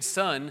up David's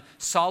son,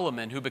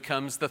 Solomon, who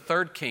becomes the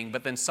third king.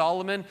 But then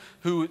Solomon,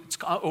 who it's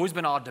always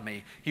been odd to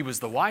me, he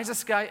was the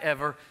wisest guy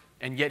ever,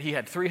 and yet he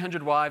had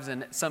 300 wives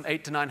and some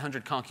 800 to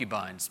 900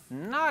 concubines.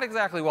 Not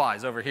exactly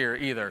wise over here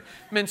either.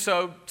 And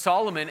so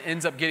Solomon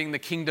ends up getting the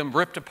kingdom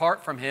ripped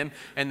apart from him,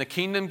 and the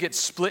kingdom gets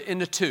split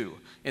into two,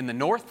 in the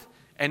north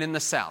and in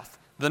the south.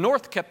 The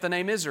north kept the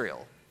name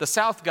Israel. The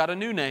south got a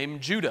new name,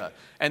 Judah.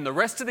 And the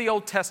rest of the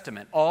Old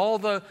Testament, all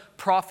the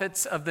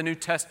prophets of the New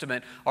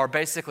Testament are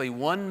basically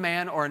one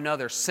man or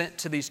another sent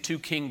to these two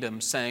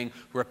kingdoms saying,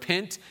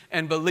 repent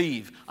and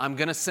believe. I'm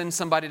going to send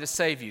somebody to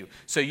save you.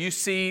 So you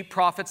see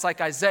prophets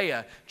like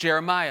Isaiah,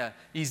 Jeremiah,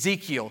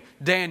 Ezekiel,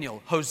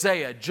 Daniel,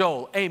 Hosea,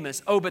 Joel,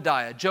 Amos,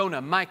 Obadiah,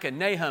 Jonah, Micah,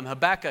 Nahum,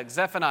 Habakkuk,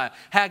 Zephaniah,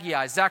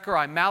 Haggai,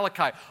 Zechariah,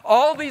 Malachi.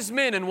 All these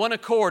men in one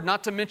accord,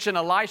 not to mention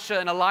Elisha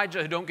and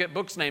Elijah who don't get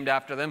books named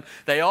after them.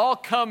 They all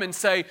come and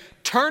say,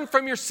 turn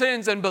from your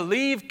sins and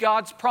believe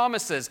God's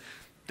promises.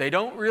 They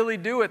don't really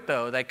do it,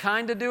 though. They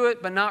kind of do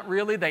it, but not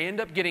really. They end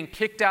up getting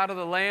kicked out of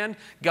the land.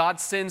 God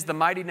sends the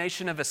mighty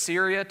nation of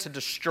Assyria to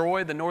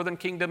destroy the northern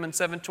kingdom in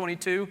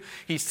 722.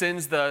 He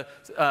sends the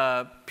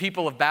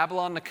people of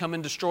Babylon to come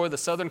and destroy the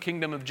southern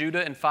kingdom of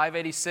Judah in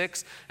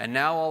 586. And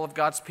now all of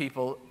God's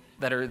people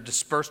that are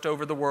dispersed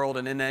over the world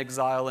and in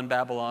exile in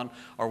Babylon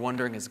are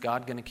wondering, is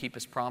God going to keep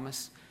his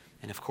promise?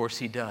 And of course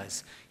he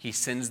does. He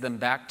sends them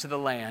back to the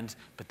land,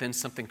 but then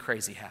something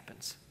crazy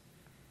happens.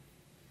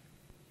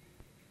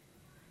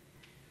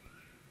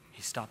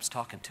 He stops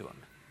talking to them.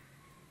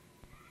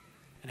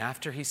 And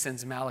after he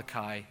sends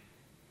Malachi,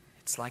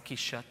 it's like he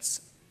shuts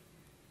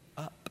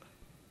up.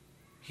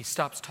 He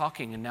stops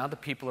talking, and now the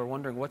people are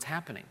wondering what's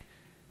happening.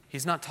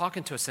 He's not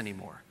talking to us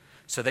anymore.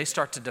 So they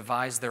start to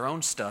devise their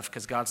own stuff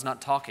because God's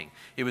not talking.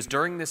 It was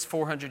during this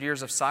 400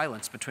 years of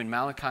silence between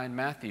Malachi and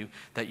Matthew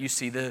that you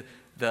see the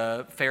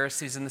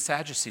Pharisees and the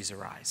Sadducees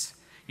arise.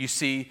 You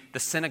see the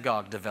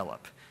synagogue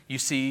develop. You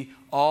see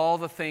all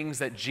the things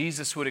that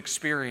Jesus would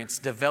experience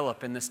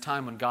develop in this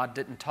time when God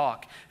didn't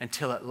talk,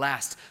 until at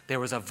last there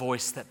was a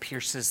voice that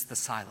pierces the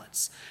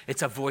silence.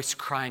 It's a voice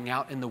crying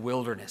out in the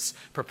wilderness,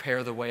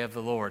 prepare the way of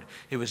the Lord.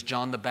 It was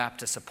John the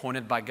Baptist,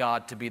 appointed by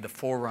God to be the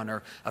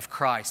forerunner of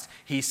Christ.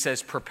 He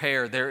says,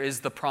 prepare, there is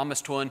the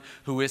promised one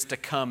who is to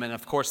come. And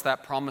of course,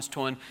 that promised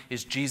one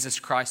is Jesus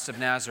Christ of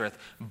Nazareth,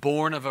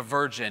 born of a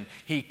virgin.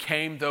 He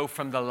came, though,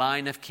 from the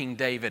line of King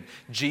David.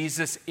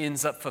 Jesus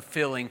ends up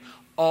fulfilling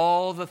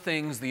all the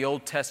things the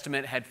Old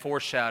Testament had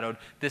foreshadowed.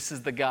 This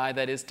is the guy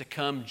that is to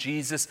come.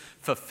 Jesus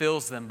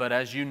fulfills them. But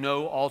as you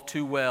know all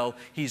too well,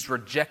 he's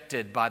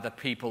rejected by the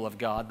people of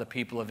God, the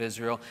people of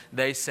Israel.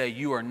 They say,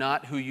 you are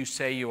not who you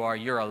say you are.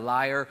 You're a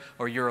liar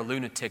or you're a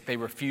lunatic. They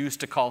refuse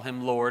to call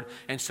him Lord,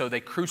 and so they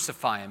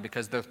crucify him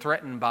because they're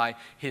threatened by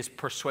his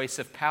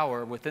persuasive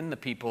power within the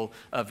people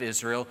of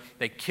Israel.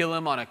 They kill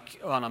him on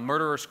a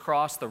murderer's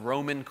cross, the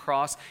Roman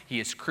cross.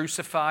 He is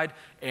crucified,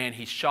 and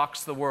he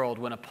shocks the world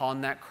when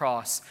upon that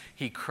cross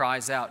he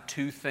cries out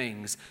two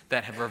things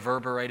that have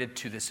reverberated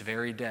to this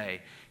very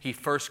day. He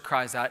first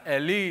cries out,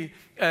 Eli,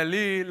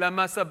 Eli,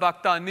 lama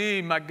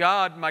sabachthani, my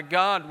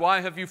God,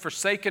 why have you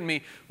forsaken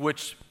me?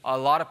 Which a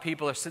lot of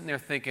people are sitting there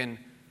thinking,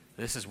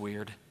 this is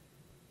weird.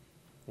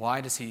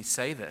 Why does he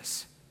say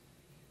this?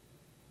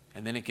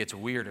 And then it gets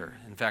weirder.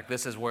 In fact,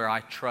 this is where I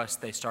trust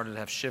they started to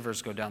have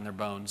shivers go down their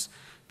bones,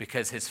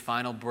 because his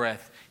final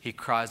breath, he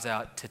cries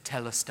out,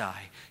 tetelestai,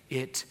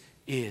 it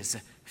is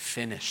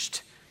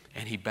finished.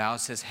 And he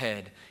bows his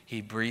head,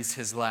 he breathes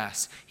his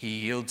last, he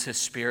yields his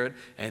spirit,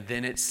 and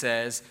then it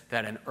says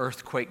that an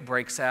earthquake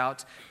breaks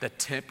out.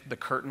 The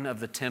curtain of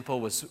the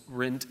temple was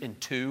rent in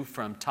two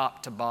from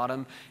top to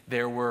bottom.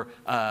 There were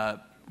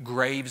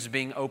graves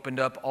being opened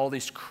up, all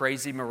these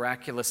crazy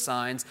miraculous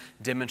signs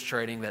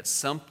demonstrating that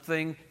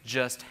something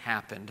just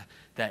happened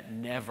that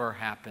never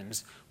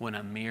happens when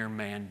a mere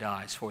man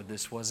dies. For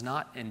this was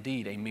not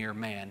indeed a mere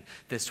man.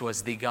 This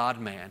was the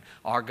God-man.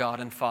 Our God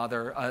and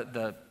Father,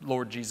 the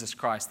Lord Jesus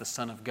Christ, the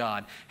Son of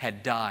God,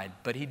 had died.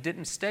 But he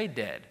didn't stay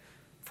dead.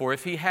 For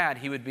if he had,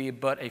 he would be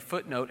but a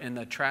footnote in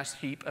the trash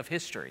heap of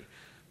history.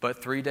 But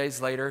 3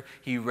 days later,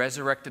 he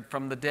resurrected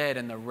from the dead,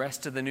 and the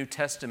rest of the New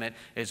Testament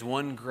is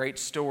one great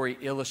story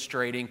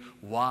illustrating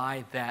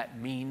why that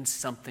means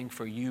something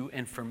for you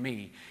and for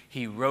me.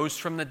 He rose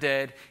from the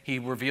dead. He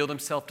revealed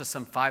himself to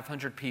some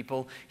 500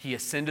 people. He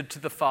ascended to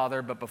the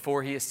Father, but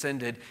before he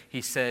ascended,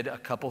 he said a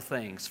couple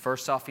things.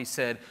 First off, he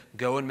said,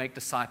 go and make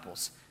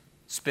disciples.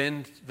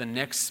 Spend the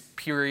next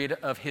period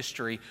of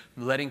history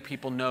letting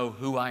people know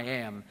who I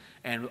am,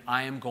 and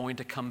I am going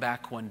to come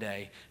back one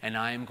day, and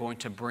I am going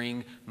to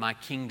bring my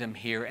kingdom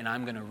here, and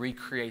I'm going to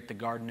recreate the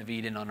Garden of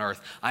Eden on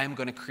earth. I am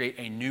going to create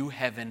a new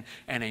heaven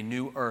and a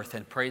new earth.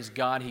 And praise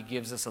God, he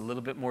gives us a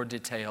little bit more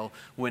detail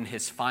when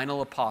his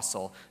final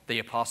apostle, the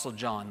Apostle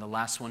John, the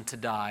last one to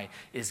die,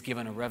 is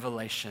given a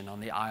revelation on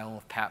the Isle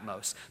of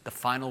Patmos, the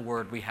final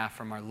word we have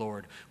from our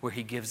Lord, where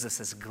he gives us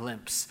this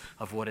glimpse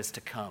of what is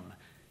to come.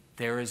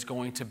 There is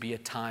going to be a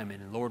time,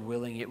 and Lord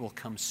willing, it will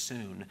come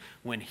soon,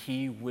 when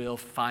he will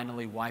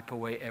finally wipe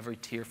away every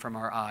tear from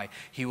our eye.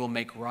 He will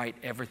make right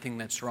everything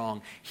that's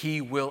wrong.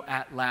 He will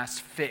at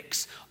last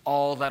fix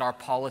all that our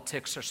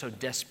politics are so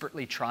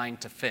desperately trying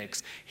to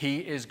fix. He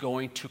is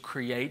going to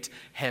create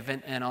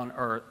heaven and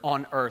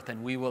on earth,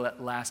 and we will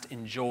at last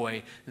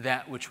enjoy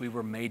that which we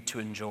were made to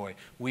enjoy.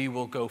 We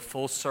will go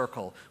full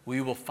circle.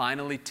 We will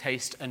finally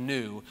taste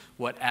anew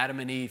what Adam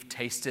and Eve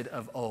tasted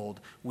of old.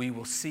 We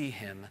will see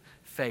him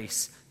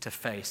face to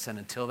face. And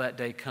until that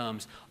day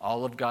comes,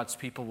 all of God's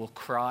people will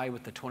cry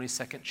with the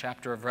 22nd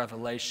chapter of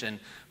Revelation,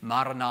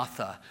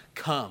 Maranatha,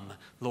 come,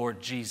 Lord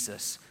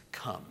Jesus,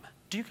 come.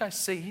 Do you guys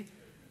see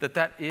that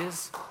that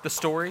is the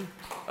story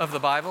of the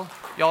Bible?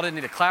 Y'all didn't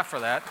need to clap for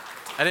that.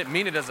 I didn't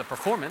mean it as a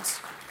performance,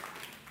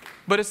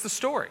 but it's the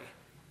story.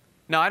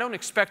 Now, I don't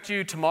expect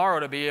you tomorrow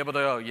to be able to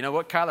go, you know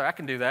what, Kyler, I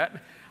can do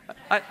that.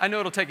 I know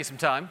it'll take you some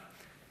time,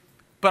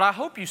 but I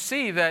hope you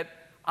see that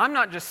I'm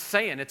not just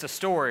saying it's a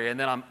story and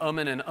then I'm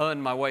umming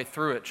and my way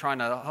through it trying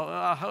to,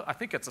 I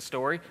think it's a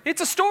story. It's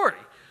a story.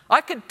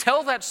 I could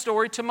tell that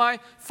story to my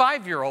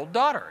 5-year-old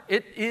daughter.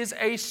 It is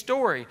a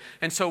story.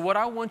 And so what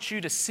I want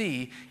you to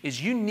see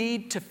is you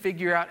need to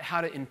figure out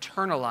how to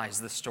internalize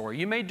this story.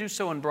 You may do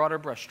so in broader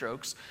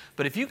brushstrokes,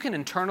 but if you can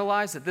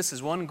internalize that this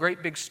is one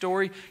great big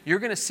story, you're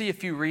going to see a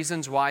few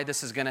reasons why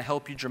this is going to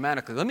help you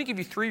dramatically. Let me give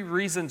you 3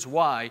 reasons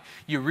why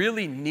you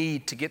really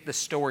need to get this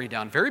story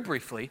down very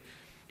briefly.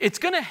 It's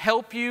going to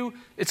help you,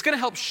 it's going to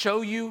help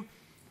show you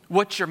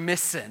what you're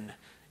missing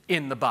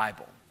in the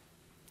Bible.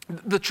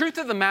 The truth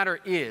of the matter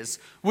is,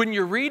 when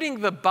you're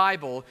reading the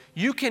Bible,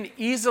 you can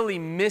easily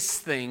miss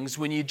things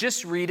when you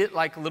just read it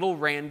like little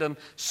random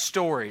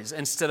stories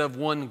instead of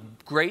one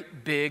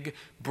great, big,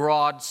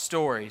 broad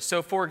story.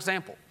 So, for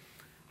example,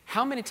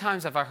 how many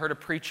times have I heard a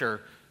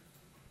preacher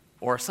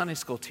or a Sunday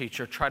school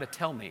teacher try to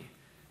tell me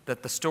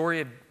that the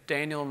story of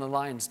Daniel in the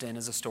lion's den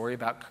is a story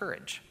about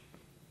courage?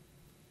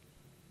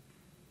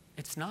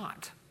 It's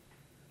not.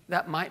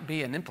 That might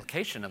be an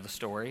implication of the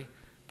story,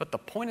 but the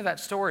point of that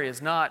story is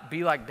not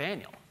be like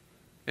Daniel.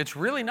 It's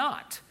really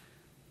not.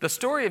 The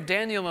story of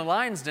Daniel in the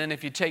lion's den,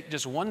 if you take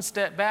just one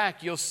step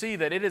back, you'll see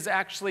that it is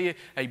actually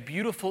a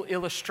beautiful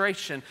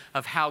illustration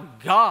of how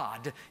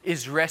God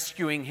is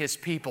rescuing his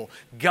people.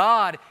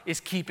 God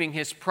is keeping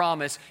his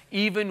promise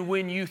even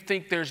when you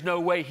think there's no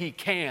way he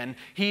can.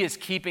 He is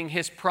keeping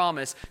his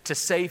promise to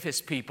save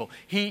his people.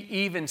 He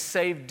even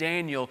saved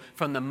Daniel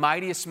from the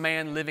mightiest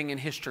man living in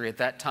history at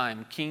that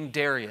time, King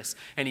Darius.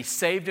 And he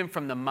saved him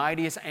from the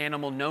mightiest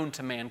animal known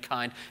to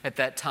mankind at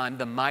that time,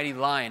 the mighty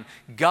lion.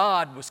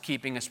 God was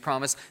keeping his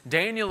promise.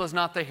 Daniel is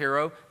not the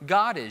hero,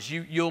 God is.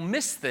 You'll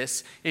miss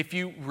this if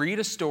you read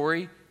a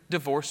story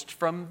divorced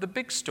from the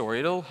big story.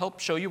 It'll help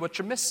show you what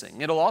you're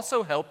missing. It'll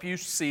also help you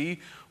see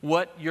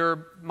what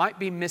you might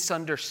be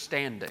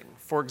misunderstanding.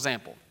 For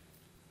example,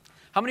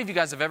 how many of you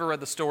guys have ever read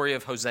the story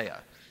of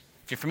Hosea?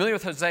 If you're familiar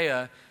with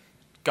Hosea,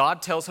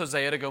 God tells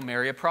Hosea to go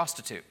marry a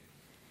prostitute,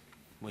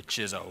 which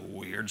is a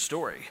weird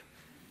story.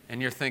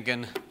 And you're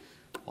thinking,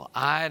 well,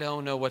 I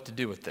don't know what to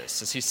do with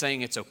this. Is he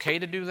saying it's okay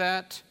to do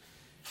that?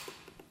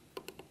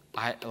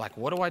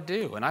 What do I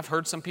do? And I've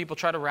heard some people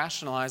try to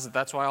rationalize that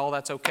that's why all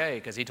that's okay,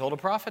 because he told a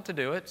prophet to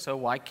do it, so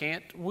why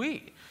can't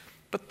we?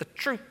 But the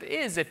truth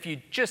is, if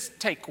you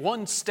just take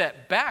one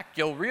step back,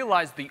 you'll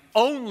realize the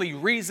only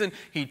reason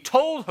he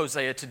told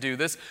Hosea to do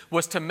this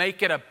was to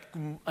make it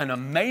an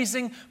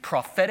amazing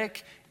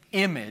prophetic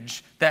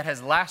image that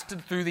has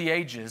lasted through the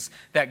ages,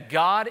 that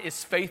God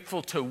is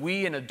faithful to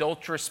we an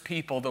adulterous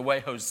people the way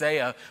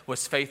Hosea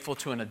was faithful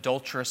to an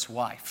adulterous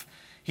wife.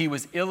 He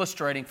was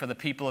illustrating for the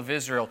people of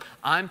Israel,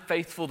 I'm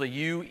faithful to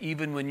you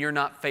even when you're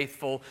not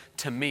faithful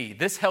to me.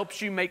 This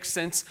helps you make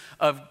sense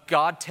of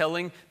God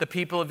telling the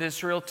people of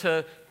Israel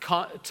to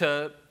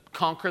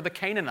conquer the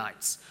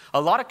Canaanites.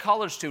 A lot of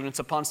college students,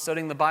 upon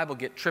studying the Bible,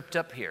 get tripped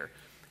up here,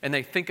 and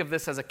they think of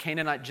this as a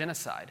Canaanite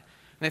genocide.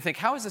 And they think,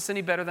 how is this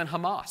any better than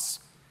Hamas?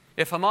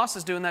 If Hamas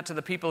is doing that to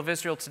the people of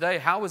Israel today,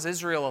 how is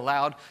Israel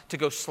allowed to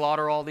go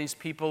slaughter all these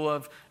people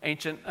of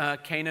ancient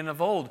Canaan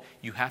of old?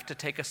 You have to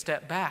take a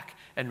step back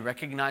and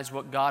recognize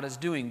what God is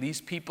doing.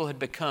 These people had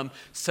become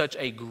such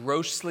a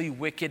grossly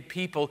wicked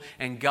people,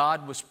 and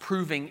God was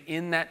proving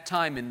in that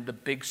time, in the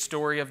big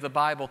story of the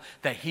Bible,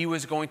 that he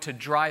was going to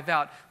drive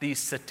out these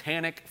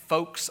satanic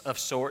folks of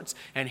sorts,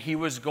 and he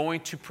was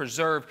going to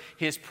preserve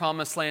his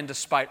promised land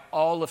despite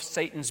all of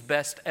Satan's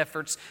best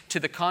efforts. To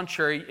the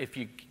contrary, if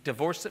you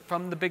divorce it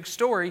from the big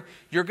story,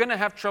 you're going to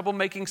have trouble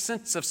making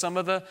sense of some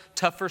of the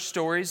tougher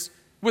stories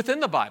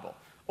within the Bible,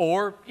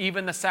 or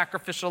even the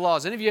sacrificial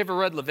laws. Any of you ever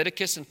read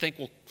Leviticus and think,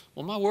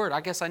 well, my word, I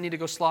guess I need to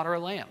go slaughter a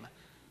lamb.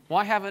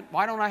 Why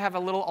don't I have a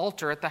little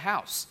altar at the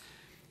house?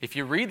 If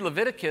you read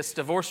Leviticus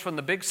divorced from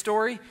the big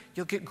story,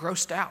 you'll get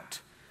grossed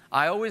out.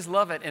 I always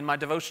love it in my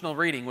devotional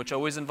reading, which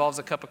always involves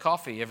a cup of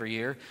coffee every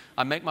year.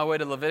 I make my way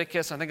to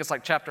Leviticus, I think it's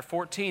like chapter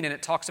 14, and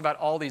it talks about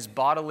all these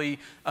bodily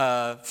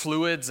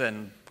fluids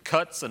and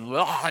cuts and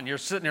you're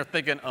sitting there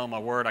thinking, oh my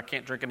word, I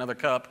can't drink another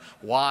cup.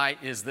 Why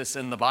is this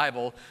in the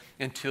Bible?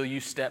 Until you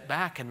step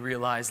back and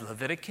realize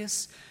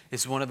Leviticus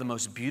is one of the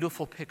most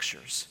beautiful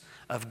pictures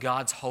of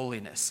God's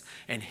holiness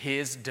and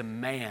his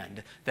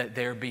demand that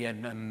there be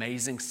an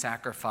amazing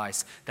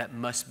sacrifice that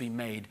must be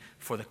made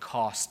for the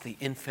cost, the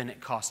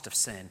infinite cost of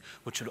sin,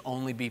 which would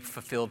only be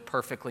fulfilled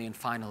perfectly and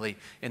finally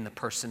in the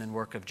person and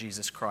work of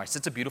Jesus Christ.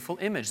 It's a beautiful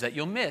image that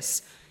you'll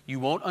miss. You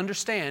won't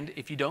understand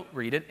if you don't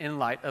read it in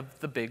light of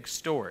the big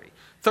story.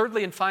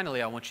 Thirdly and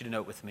finally, I want you to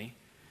note with me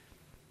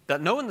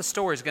that knowing the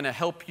story is going to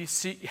help you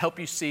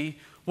see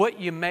what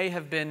you may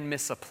have been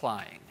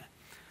misapplying.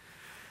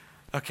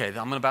 Okay,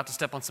 I'm about to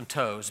step on some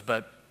toes,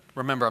 but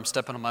remember, I'm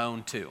stepping on my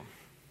own too.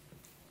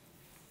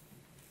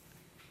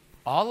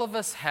 All of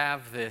us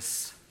have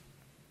this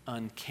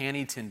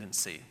uncanny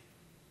tendency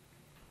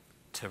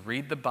to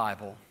read the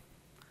Bible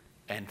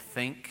and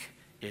think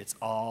it's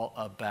all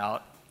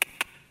about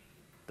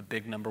the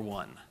big number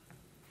one,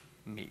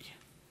 me.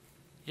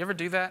 You ever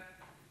do that?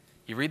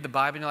 You read the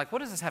Bible and you're like, what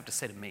does this have to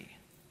say to me?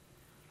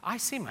 I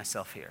see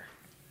myself here.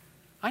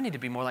 I need to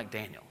be more like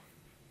Daniel.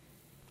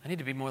 I need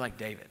to be more like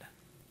David,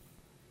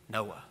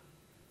 Noah.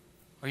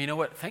 Or you know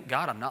what? Thank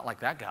God I'm not like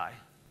that guy.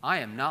 I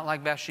am not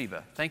like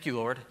Bathsheba. Thank you,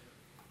 Lord.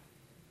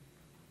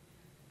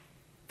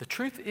 The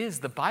truth is,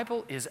 the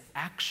Bible is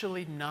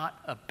actually not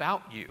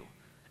about you.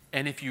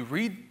 And if you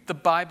read the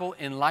Bible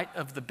in light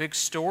of the big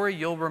story,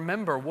 you'll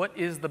remember what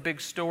is the big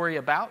story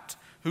about?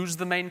 Who's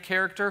the main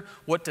character?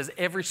 What does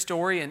every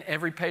story and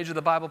every page of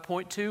the Bible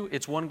point to?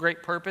 Its one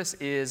great purpose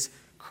is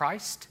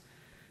Christ.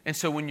 And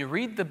so when you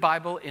read the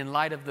Bible in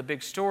light of the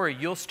big story,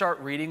 you'll start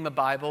reading the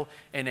Bible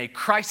in a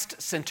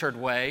Christ-centered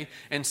way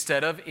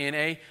instead of in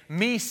a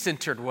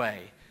me-centered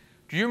way.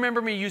 Do you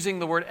remember me using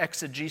the word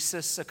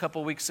exegesis a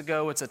couple weeks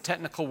ago? It's a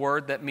technical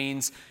word that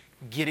means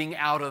getting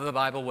out of the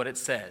Bible what it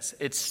says.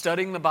 It's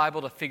studying the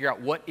Bible to figure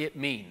out what it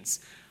means.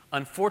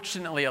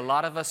 Unfortunately, a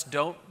lot of us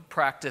don't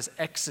practice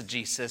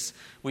exegesis.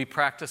 We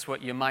practice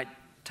what you might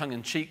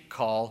tongue-in-cheek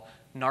call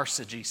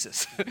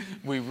narcissism.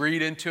 We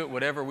read into it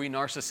whatever we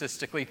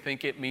narcissistically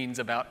think it means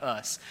about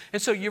us. And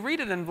so you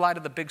read it in light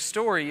of the big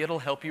story, it'll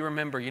help you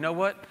remember, you know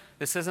what?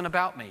 This isn't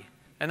about me.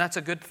 And that's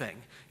a good thing.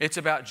 It's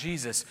about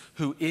Jesus,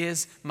 who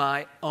is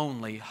my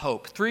only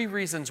hope. 3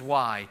 reasons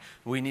why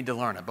we need to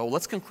learn it. But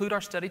let's conclude our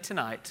study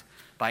tonight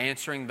by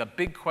answering the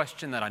big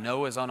question that I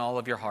know is on all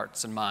of your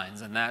hearts and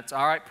minds. And that's,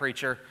 all right,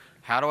 preacher,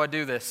 how do I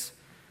do this?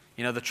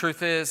 You know, the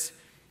truth is,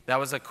 that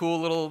was a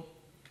cool little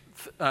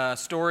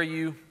story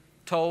you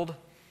told.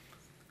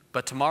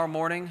 But tomorrow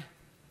morning,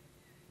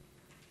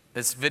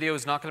 this video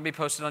is not going to be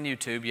posted on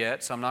YouTube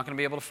yet, so I'm not going to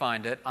be able to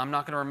find it. I'm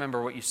not going to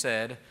remember what you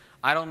said.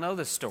 I don't know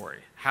this story.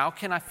 How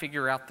can I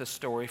figure out this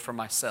story for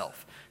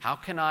myself? How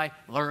can I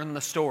learn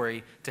the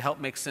story to help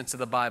make sense of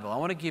the Bible? I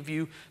want to give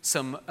you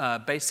some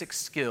basic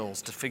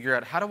skills to figure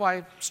out how do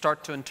I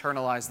start to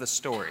internalize this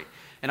story.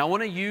 And I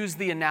want to use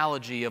the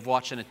analogy of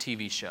watching a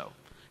TV show.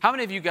 How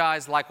many of you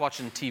guys like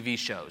watching TV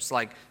shows,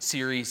 like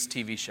series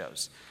TV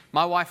shows?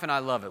 My wife and I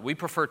love it. We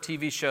prefer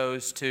TV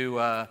shows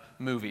to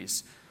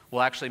movies.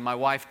 Well, actually, my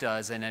wife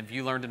does, and have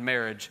you learned in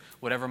marriage,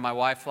 whatever my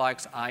wife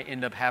likes, I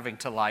end up having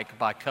to like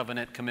by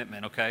covenant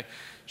commitment, okay?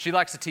 She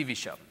likes a TV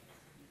show.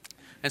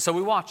 And so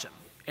we watch them.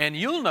 And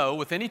you'll know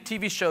with any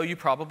TV show you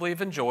probably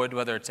have enjoyed,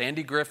 whether it's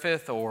Andy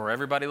Griffith or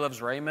Everybody Loves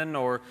Raymond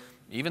or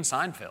even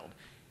Seinfeld,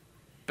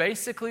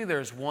 basically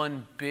there's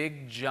one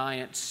big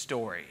giant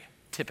story,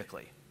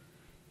 typically.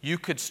 You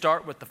could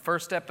start with the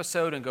first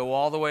episode and go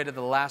all the way to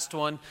the last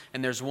one,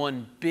 and there's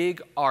one big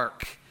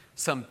arc,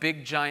 some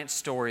big giant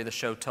story the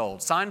show told.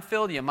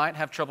 Seinfeld, you might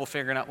have trouble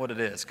figuring out what it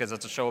is because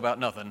it's a show about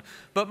nothing.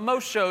 But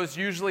most shows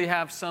usually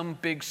have some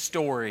big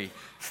story.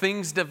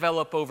 Things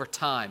develop over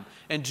time.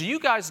 And do you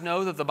guys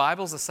know that the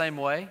Bible's the same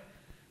way?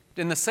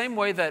 In the same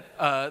way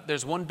that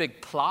there's one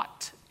big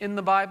plot in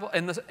the Bible,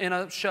 in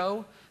a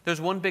show, there's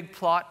one big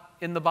plot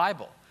in the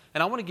Bible.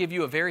 And I want to give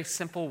you a very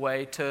simple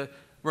way to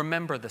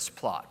remember this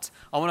plot.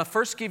 I want to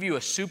first give you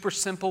a super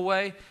simple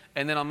way,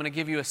 and then I'm going to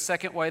give you a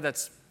second way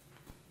that's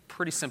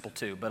pretty simple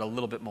too, but a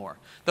little bit more.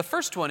 The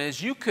first one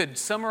is you could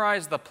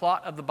summarize the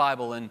plot of the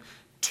Bible in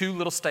 2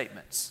 little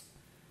statements.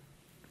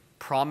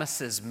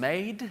 Promises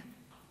made,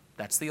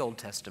 that's the Old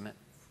Testament.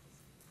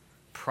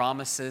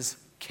 Promises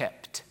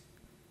kept,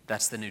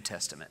 that's the New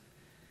Testament.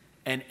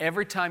 And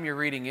every time you're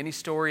reading any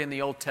story in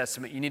the Old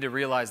Testament, you need to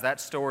realize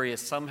that story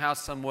is somehow,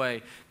 some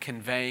way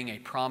conveying a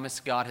promise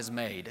God has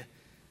made.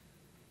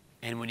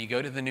 And when you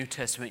go to the New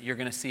Testament, you're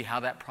going to see how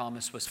that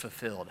promise was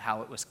fulfilled,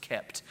 how it was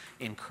kept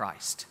in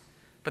Christ.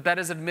 But that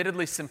is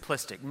admittedly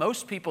simplistic.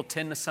 Most people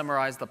tend to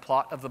summarize the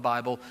plot of the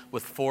Bible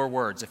with 4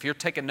 words. If you're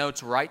taking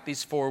notes, write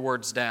these 4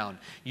 words down.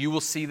 You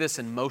will see this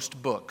in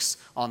most books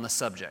on the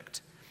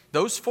subject.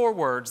 Those 4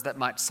 words that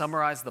might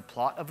summarize the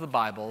plot of the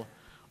Bible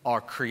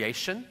are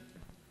creation.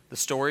 The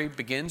story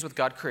begins with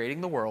God creating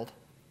the world.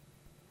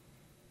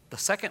 The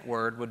second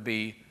word would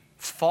be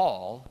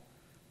fall.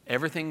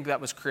 Everything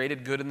that was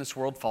created good in this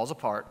world falls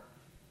apart.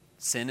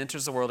 Sin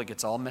enters the world, it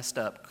gets all messed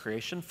up.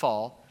 Creation,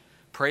 fall.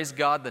 Praise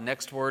God, the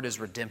next word is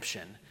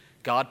redemption.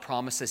 God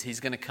promises He's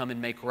going to come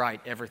and make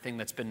right everything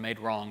that's been made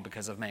wrong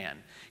because of man.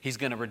 He's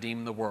going to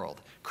redeem the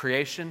world.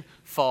 Creation,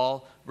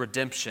 fall,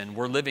 redemption.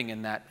 We're living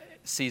in that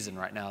season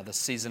right now, the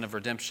season of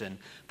redemption.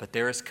 But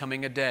there is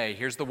coming a day.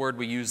 Here's the word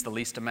we use the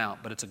least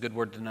amount, but it's a good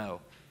word to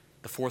know.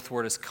 The 4th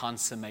word is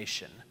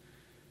consummation.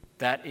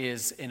 That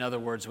is, in other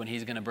words, when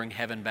He's going to bring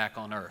heaven back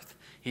on earth.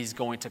 He's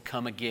going to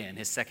come again,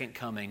 His second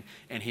coming,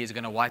 and He's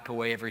going to wipe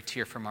away every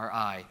tear from our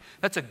eye.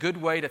 That's a good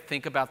way to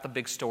think about the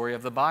big story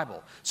of the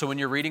Bible. So when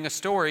you're reading a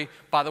story,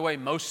 by the way,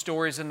 most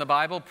stories in the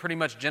Bible, pretty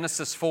much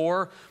Genesis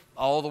 4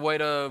 all the way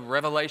to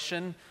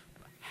Revelation,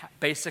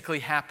 basically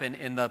happen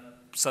in the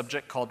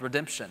subject called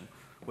redemption.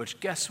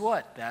 Which, guess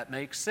what? That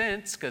makes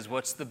sense, because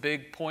what's the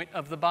big point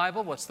of the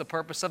Bible? What's the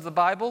purpose of the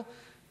Bible?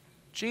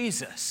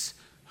 Jesus,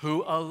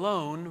 who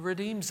alone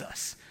redeems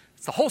us.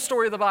 It's the whole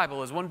story of the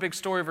Bible is one big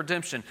story of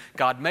redemption.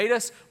 God made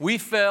us, we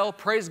fell,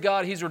 praise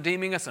God, He's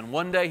redeeming us, and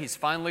one day He's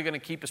finally going to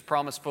keep His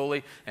promise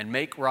fully and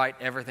make right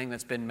everything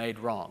that's been made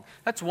wrong.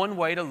 That's one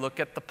way to look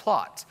at the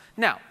plot.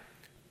 Now,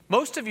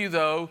 most of you,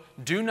 though,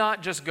 do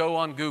not just go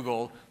on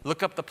Google,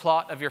 look up the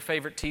plot of your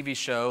favorite TV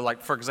show.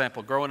 Like, for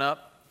example, growing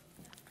up,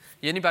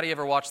 anybody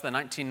ever watch the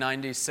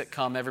 1990s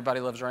sitcom Everybody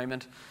Loves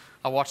Raymond?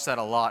 I watched that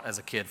a lot as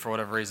a kid for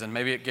whatever reason.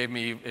 Maybe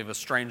it was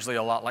strangely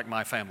a lot like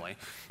My Family.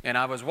 And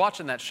I was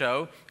watching that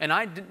show, and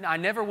I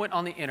never went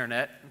on the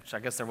internet, which I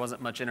guess there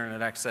wasn't much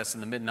internet access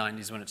in the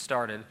mid-90s when it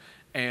started,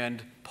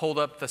 and pulled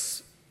up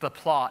the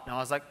plot. And I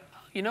was like,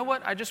 you know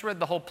what? I just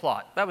read the whole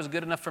plot. That was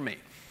good enough for me.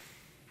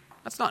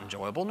 That's not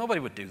enjoyable. Nobody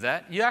would do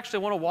that. You actually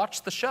want to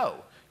watch the show.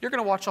 You're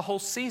going to watch a whole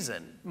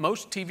season.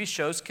 Most TV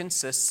shows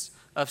consist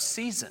of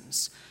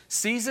seasons.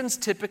 Seasons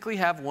typically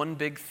have one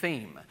big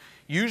theme.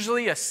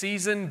 Usually a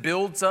season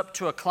builds up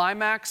to a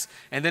climax,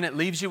 and then it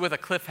leaves you with a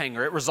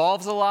cliffhanger. It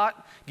resolves a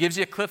lot, gives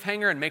you a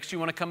cliffhanger, and makes you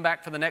want to come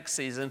back for the next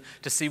season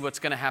to see what's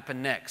going to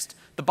happen next.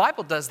 The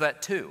Bible does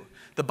that too.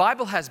 The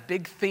Bible has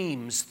big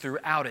themes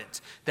throughout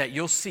it that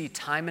you'll see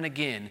time and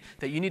again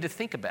that you need to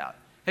think about.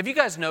 Have you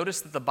guys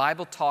noticed that the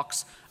Bible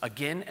talks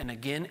again and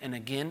again and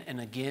again and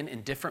again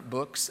in different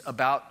books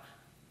about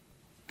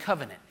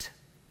covenant?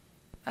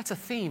 That's a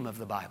theme of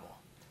the Bible.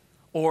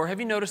 Or have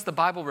you noticed the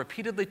Bible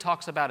repeatedly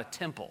talks about a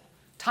temple?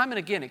 Time and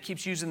again, it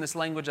keeps using this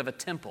language of a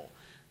temple.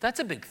 That's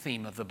a big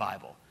theme of the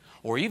Bible.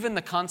 Or even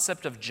the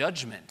concept of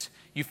judgment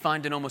you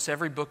find in almost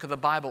every book of the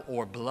Bible,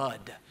 or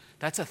blood.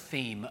 That's a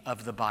theme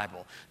of the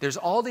Bible. There's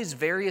all these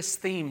various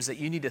themes that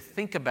you need to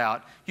think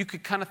about. You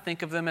could kind of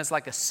think of them as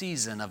like a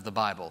season of the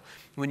Bible.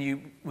 When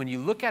you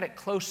look at it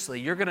closely,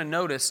 you're going to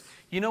notice,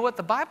 you know what,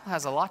 the Bible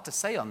has a lot to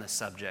say on this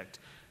subject.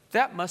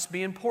 That must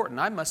be important.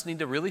 I must need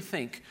to really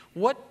think,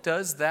 what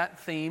does that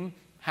theme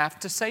have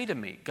to say to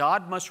me?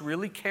 God must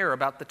really care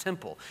about the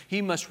temple.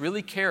 He must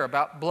really care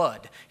about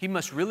blood. He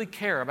must really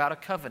care about a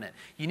covenant.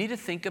 You need to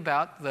think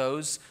about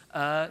those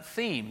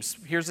themes.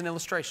 Here's an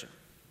illustration.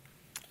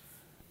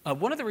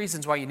 One of the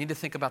reasons why you need to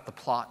think about the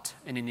plot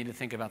and you need to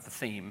think about the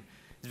theme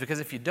is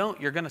because if you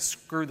don't, you're going to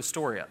screw the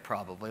story up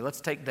probably.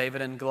 Let's take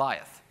David and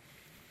Goliath.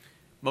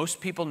 Most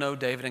people know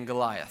David and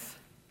Goliath.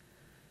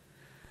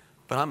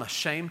 But I'm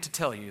ashamed to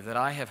tell you that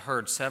I have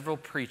heard several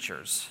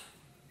preachers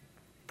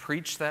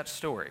preach that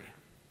story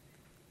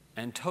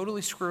and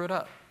totally screw it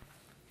up.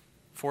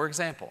 For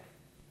example,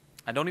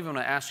 I don't even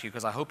want to ask you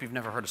because I hope you've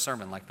never heard a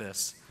sermon like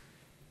this,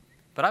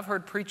 but I've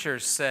heard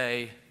preachers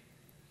say,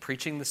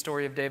 preaching the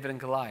story of David and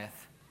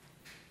Goliath,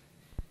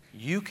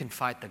 you can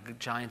fight the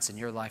giants in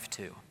your life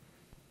too.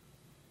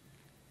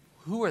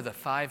 What are the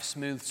 5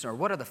 smooth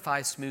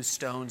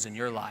stones in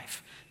your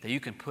life that you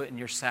can put in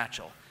your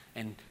satchel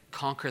and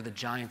conquer the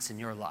giants in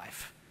your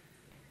life?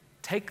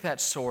 Take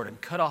that sword and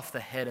cut off the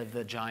head of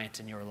the giant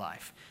in your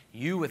life.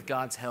 You, with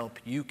God's help,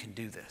 you can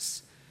do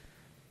this.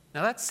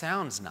 Now that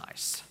sounds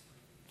nice.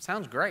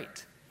 Sounds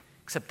great.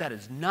 Except that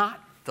is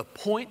not the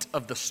point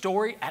of the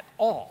story at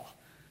all.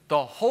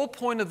 The whole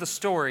point of the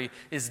story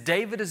is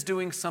David is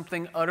doing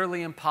something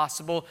utterly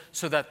impossible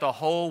so that the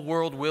whole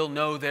world will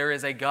know there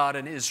is a God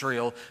in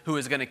Israel who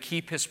is going to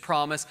keep his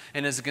promise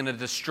and is going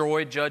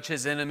to judge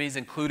his enemies,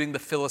 including the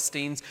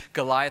Philistines,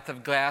 Goliath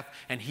of Gath,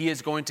 and he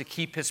is going to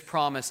keep his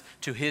promise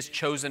to his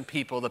chosen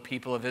people, the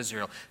people of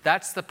Israel.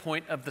 That's the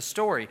point of the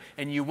story,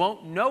 and you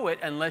won't know it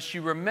unless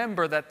you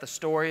remember that the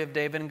story of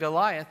David and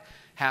Goliath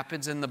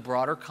happens in the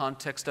broader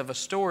context of a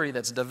story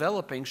that's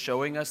developing,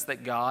 showing us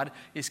that God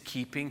is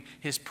keeping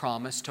his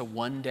promise to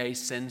one day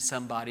send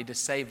somebody to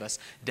save us.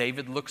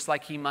 David looks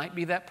like he might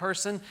be that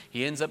person.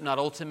 He ends up not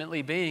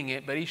ultimately being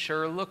it, but he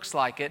sure looks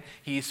like it.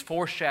 He's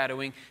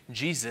foreshadowing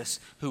Jesus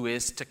who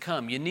is to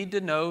come. You need to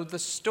know the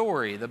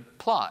story, the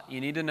plot. You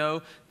need to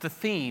know the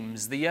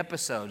themes, the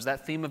episodes.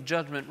 That theme of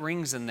judgment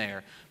rings in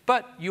there.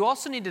 But you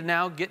also need to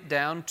now get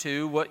down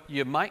to what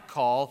you might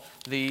call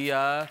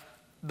the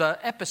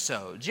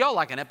episodes. Y'all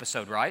like an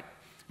episode, right?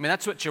 I mean,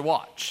 that's what you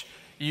watch.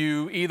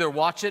 You either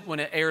watch it when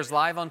it airs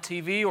live on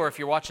TV, or if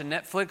you're watching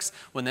Netflix,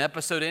 when the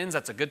episode ends,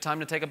 that's a good time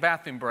to take a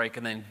bathroom break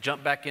and then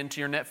jump back into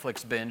your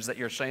Netflix binge that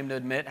you're ashamed to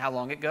admit how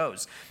long it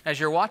goes. As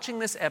you're watching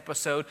this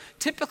episode,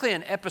 typically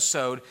an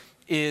episode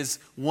is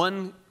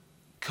one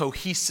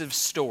cohesive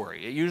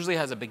story. It usually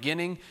has a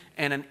beginning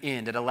and an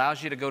end. It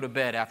allows you to go to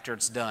bed after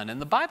it's done.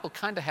 And the Bible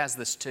kind of has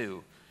this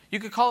too. You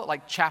could call it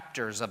like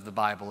chapters of the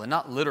Bible, and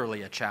not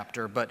literally a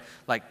chapter, but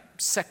like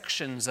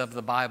sections of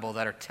the Bible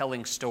that are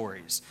telling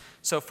stories.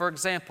 So for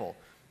example,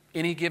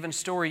 any given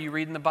story you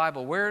read in the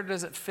Bible, where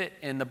does it fit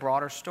in the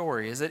broader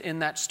story? Is it in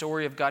that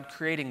story of God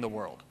creating the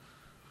world?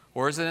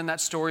 Or is it in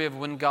that story of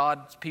when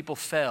God's people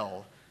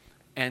fell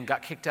and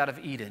got kicked out of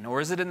Eden?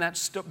 Or is it in that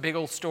big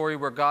old story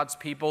where God's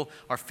people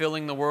are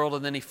filling the world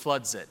and then he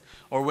floods it?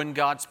 Or when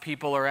God's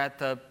people are at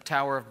the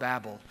Tower of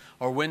Babel?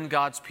 Or when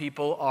God's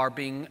people are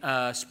being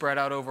spread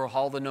out over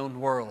all the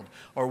known world?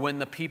 Or when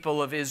the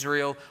people of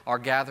Israel are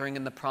gathering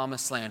in the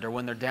Promised Land? Or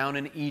when they're down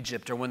in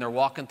Egypt? Or when they're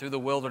walking through the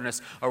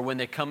wilderness? Or when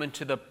they come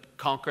into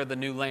conquer the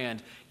new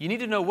land? You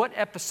need to know what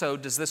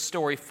episode does this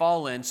story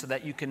fall in so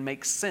that you can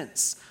make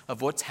sense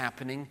of what's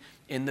happening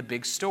in the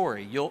big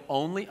story. You'll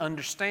only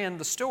understand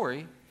the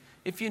story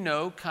if you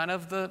know kind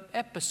of the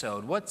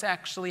episode, what's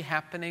actually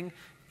happening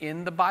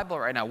in the Bible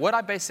right now. What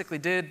I basically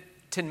did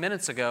 10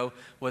 minutes ago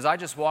was I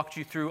just walked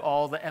you through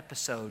all the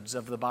episodes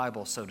of the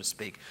Bible, so to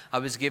speak. I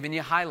was giving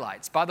you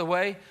highlights. By the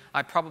way,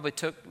 I probably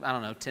took,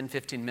 10,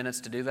 15 minutes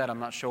to do that. I'm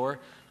not sure.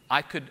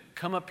 I could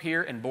come up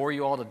here and bore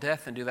you all to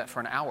death and do that for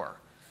an hour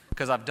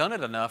because I've done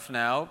it enough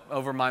now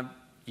over my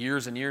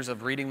years and years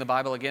of reading the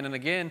Bible again and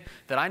again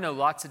that I know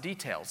lots of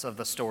details of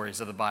the stories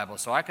of the Bible.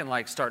 So I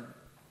can start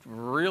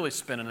really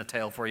spinning a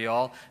tale for you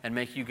all and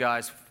make you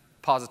guys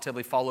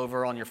positively fall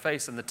over on your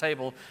face in the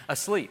table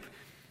asleep.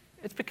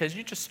 It's because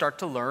you just start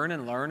to learn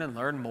and learn and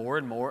learn more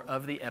and more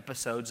of the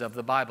episodes of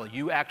the Bible.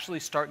 You actually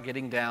start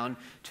getting down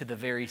to the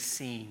very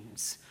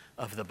scenes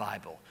of the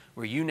Bible,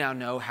 where you now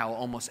know how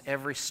almost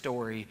every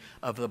story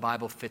of the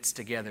Bible fits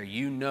together.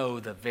 You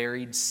know the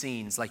varied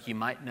scenes, like you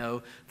might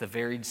know the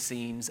varied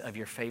scenes of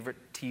your favorite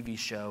TV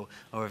show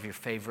or of your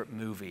favorite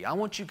movie. I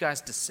want you guys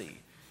to see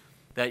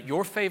that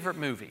your favorite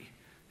movie,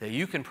 that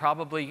you can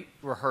probably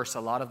rehearse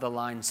a lot of the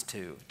lines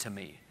to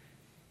me,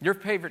 your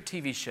favorite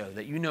TV show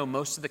that you know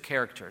most of the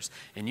characters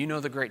and you know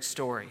the great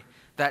story,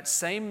 that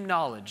same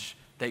knowledge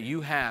that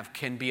you have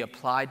can be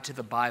applied to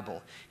the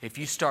Bible if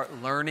you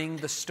start learning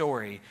the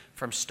story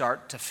from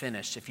start to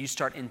finish. If you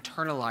start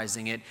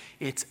internalizing it,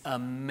 it's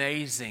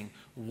amazing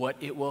what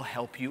it will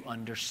help you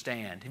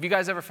understand. Have you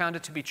guys ever found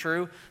it to be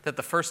true that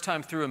the first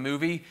time through a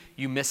movie,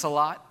 you miss a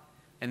lot?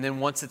 And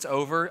then once it's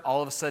over,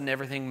 all of a sudden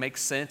everything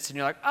makes sense and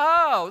you're like,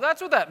 oh,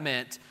 that's what that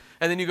meant.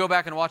 And then you go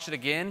back and watch it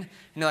again, and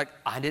you're like,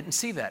 I didn't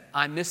see that.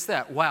 I missed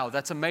that. Wow,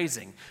 that's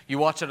amazing. You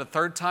watch it a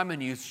third time,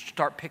 and you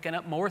start picking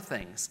up more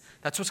things.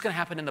 That's what's going to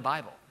happen in the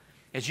Bible.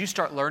 As you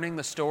start learning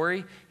the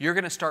story, you're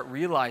going to start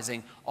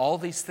realizing all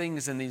these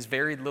things in these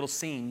varied little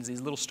scenes,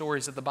 these little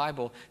stories of the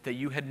Bible that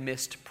you had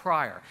missed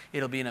prior.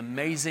 It'll be an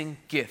amazing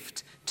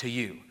gift to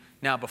you.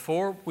 Now,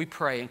 before we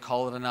pray and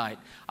call it a night,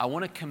 I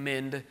want to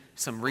commend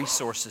some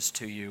resources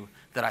to you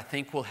that I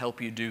think will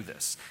help you do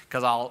this.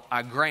 Because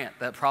I grant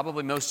that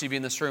probably most of you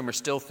in this room are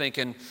still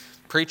thinking,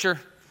 preacher,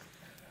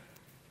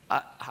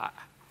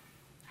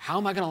 how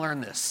am I going to learn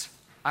this?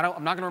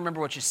 I'm not going to remember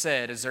what you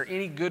said. Is there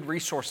any good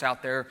resource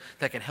out there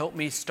that can help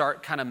me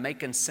start kind of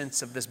making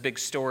sense of this big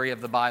story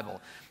of the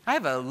Bible? I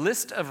have a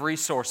list of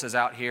resources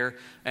out here,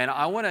 and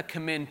I want to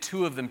commend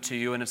 2 of them to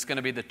you, and it's going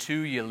to be the 2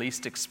 you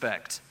least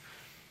expect.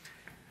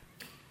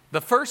 The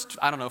first,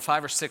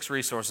 5 or 6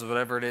 resources,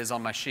 whatever it is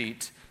on my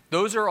sheet,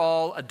 those are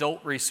all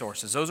adult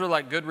resources. Those are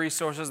like good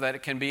resources that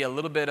it can be a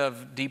little bit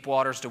of deep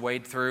waters to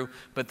wade through,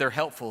 but they're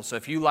helpful. So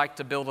if you like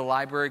to build a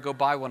library, go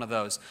buy one of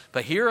those.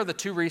 But here are the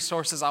 2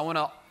 resources I want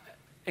to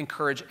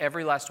encourage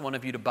every last one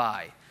of you to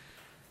buy.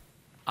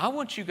 I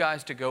want you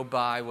guys to go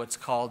buy what's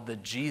called the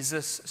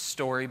Jesus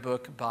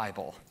Storybook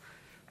Bible,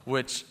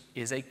 which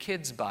is a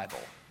kid's Bible.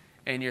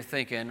 And you're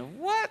thinking,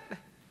 what?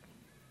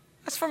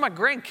 That's for my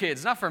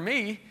grandkids, not for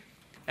me.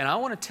 And I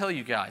want to tell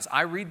you guys,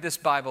 I read this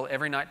Bible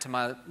every night to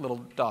my little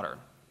daughter.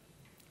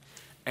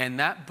 And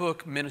that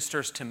book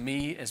ministers to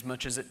me as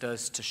much as it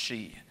does to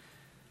she.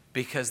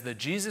 Because the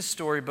Jesus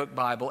Storybook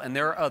Bible, and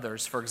there are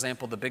others, for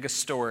example, The Biggest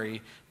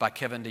Story by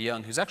Kevin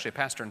DeYoung, who's actually a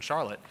pastor in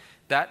Charlotte.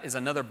 That is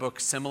another book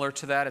similar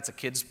to that. It's a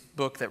kid's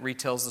book that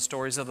retells the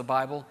stories of the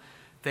Bible.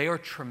 They are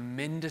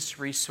tremendous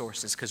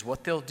resources because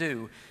what they'll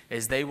do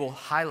is they will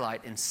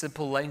highlight in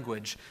simple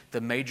language the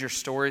major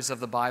stories of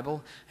the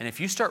Bible. And if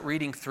you start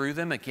reading through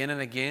them again and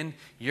again,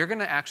 you're going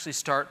to actually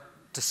start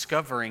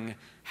discovering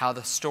how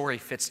the story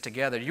fits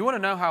together. You want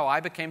to know how I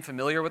became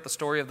familiar with the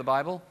story of the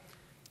Bible?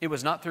 It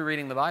was not through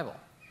reading the Bible.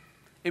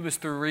 It was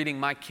through reading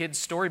my kid's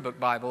storybook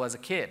Bible as a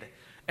kid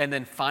and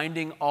then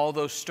finding all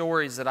those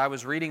stories that I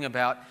was reading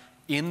about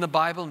in the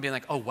Bible and being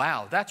like, oh,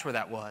 wow, that's where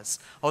that was.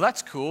 Oh,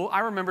 that's cool.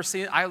 I remember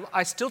seeing,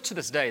 I still to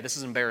this day, this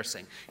is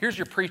embarrassing. Here's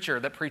your preacher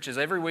that preaches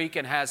every week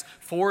and has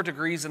 4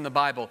 degrees in the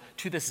Bible.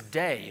 To this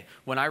day,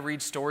 when I read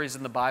stories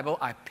in the Bible,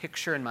 I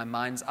picture in my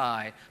mind's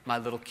eye my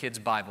little kid's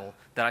Bible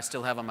that I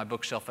still have on my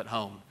bookshelf at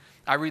home.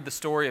 I read the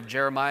story of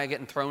Jeremiah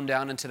getting thrown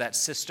down into that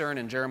cistern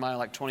in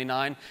Jeremiah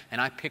 29,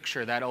 and I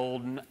picture that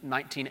old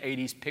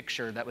 1980s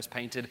picture that was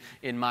painted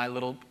in my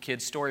little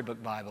kid's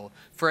storybook Bible.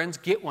 Friends,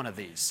 get one of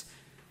these.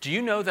 Do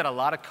you know that a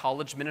lot of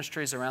college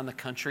ministries around the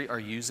country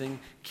are using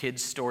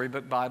kids'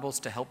 storybook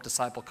Bibles to help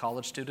disciple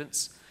college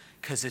students?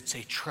 Because it's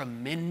a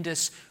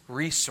tremendous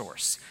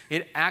resource.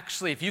 It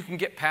actually, if you can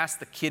get past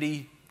the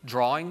kiddie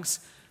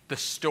drawings, the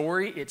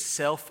story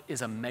itself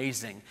is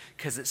amazing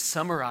because it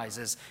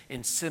summarizes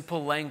in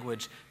simple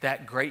language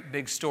that great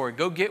big story.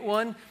 Go get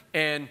one,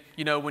 and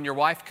when your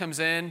wife comes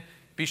in,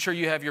 be sure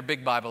you have your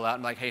big Bible out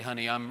and like, hey,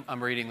 honey,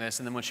 I'm reading this.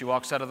 And then when she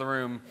walks out of the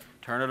room,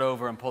 turn it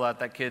over and pull out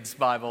that kid's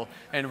Bible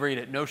and read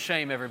it. No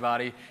shame,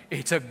 everybody.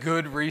 It's a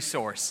good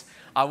resource.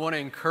 I want to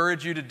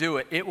encourage you to do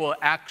it. It will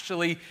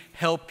actually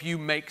help you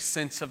make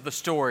sense of the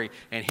story.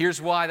 And here's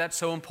why that's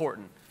so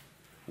important.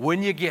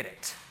 When you get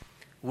it,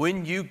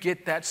 when you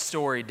get that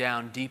story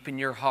down deep in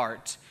your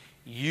heart,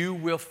 you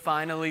will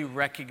finally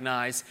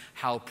recognize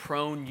how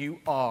prone you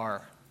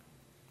are.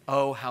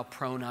 Oh, how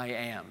prone I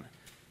am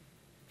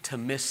to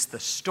miss the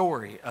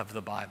story of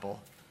the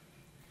Bible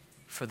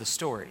for the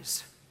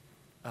stories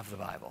of the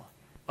Bible.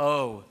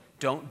 Oh,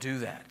 don't do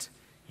that.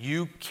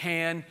 You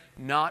can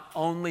not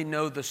only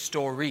know the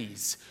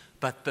stories,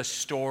 but the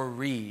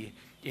story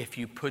if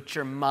you put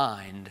your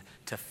mind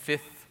to 5th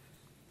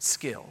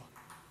skill.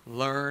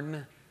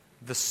 Learn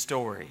the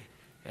story.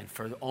 And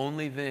for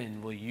only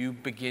then will you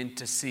begin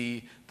to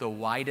see the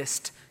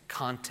widest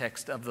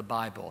context of the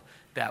Bible.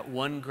 That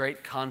one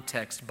great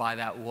context by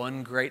that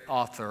one great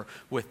author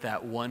with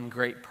that one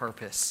great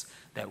purpose,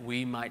 that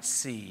we might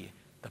see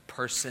the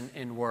person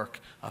and work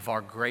of our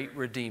great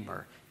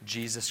Redeemer,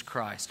 Jesus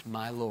Christ,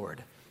 my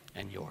Lord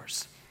and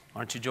yours.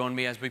 Why don't you join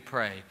me as we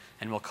pray,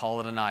 and we'll call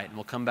it a night, and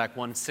we'll come back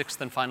 1/6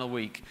 and final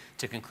week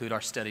to conclude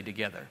our study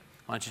together.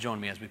 Why don't you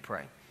join me as we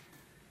pray?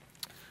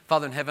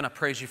 Father in heaven, I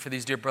praise you for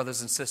these dear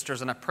brothers and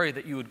sisters, and I pray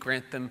that you would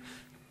grant them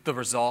the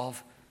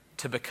resolve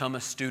to become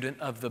a student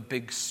of the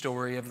big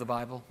story of the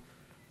Bible.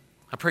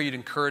 I pray you'd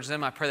encourage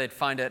them. I pray they'd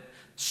find it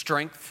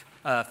strength,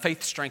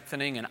 faith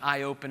strengthening and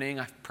eye-opening.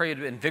 I pray it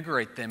would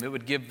invigorate them. It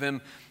would give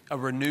them a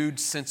renewed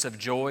sense of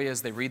joy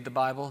as they read the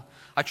Bible.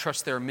 I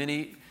trust there are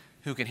many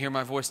who can hear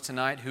my voice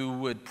tonight who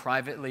would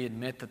privately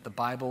admit that the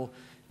Bible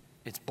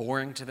It's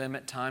boring to them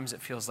at times.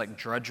 It feels like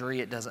drudgery.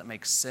 It doesn't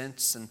make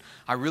sense. And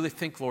I really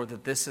think, Lord,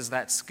 that this is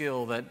that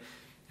skill that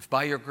if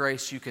by your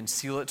grace you can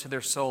seal it to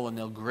their soul and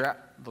they'll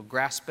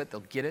grasp it, they'll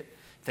get it.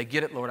 If they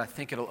get it, Lord, I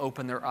think it'll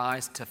open their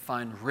eyes to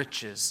find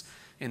riches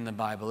in the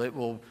Bible. It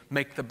will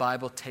make the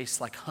Bible taste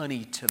like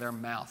honey to their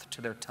mouth, to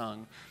their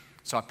tongue.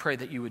 So I pray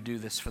that you would do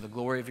this for the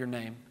glory of your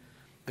name,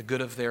 the good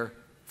of their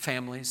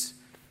families,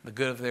 the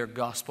good of their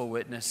gospel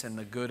witness, and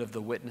the good of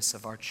the witness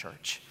of our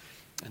church.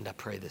 And I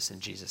pray this in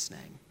Jesus'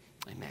 name.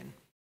 Amen.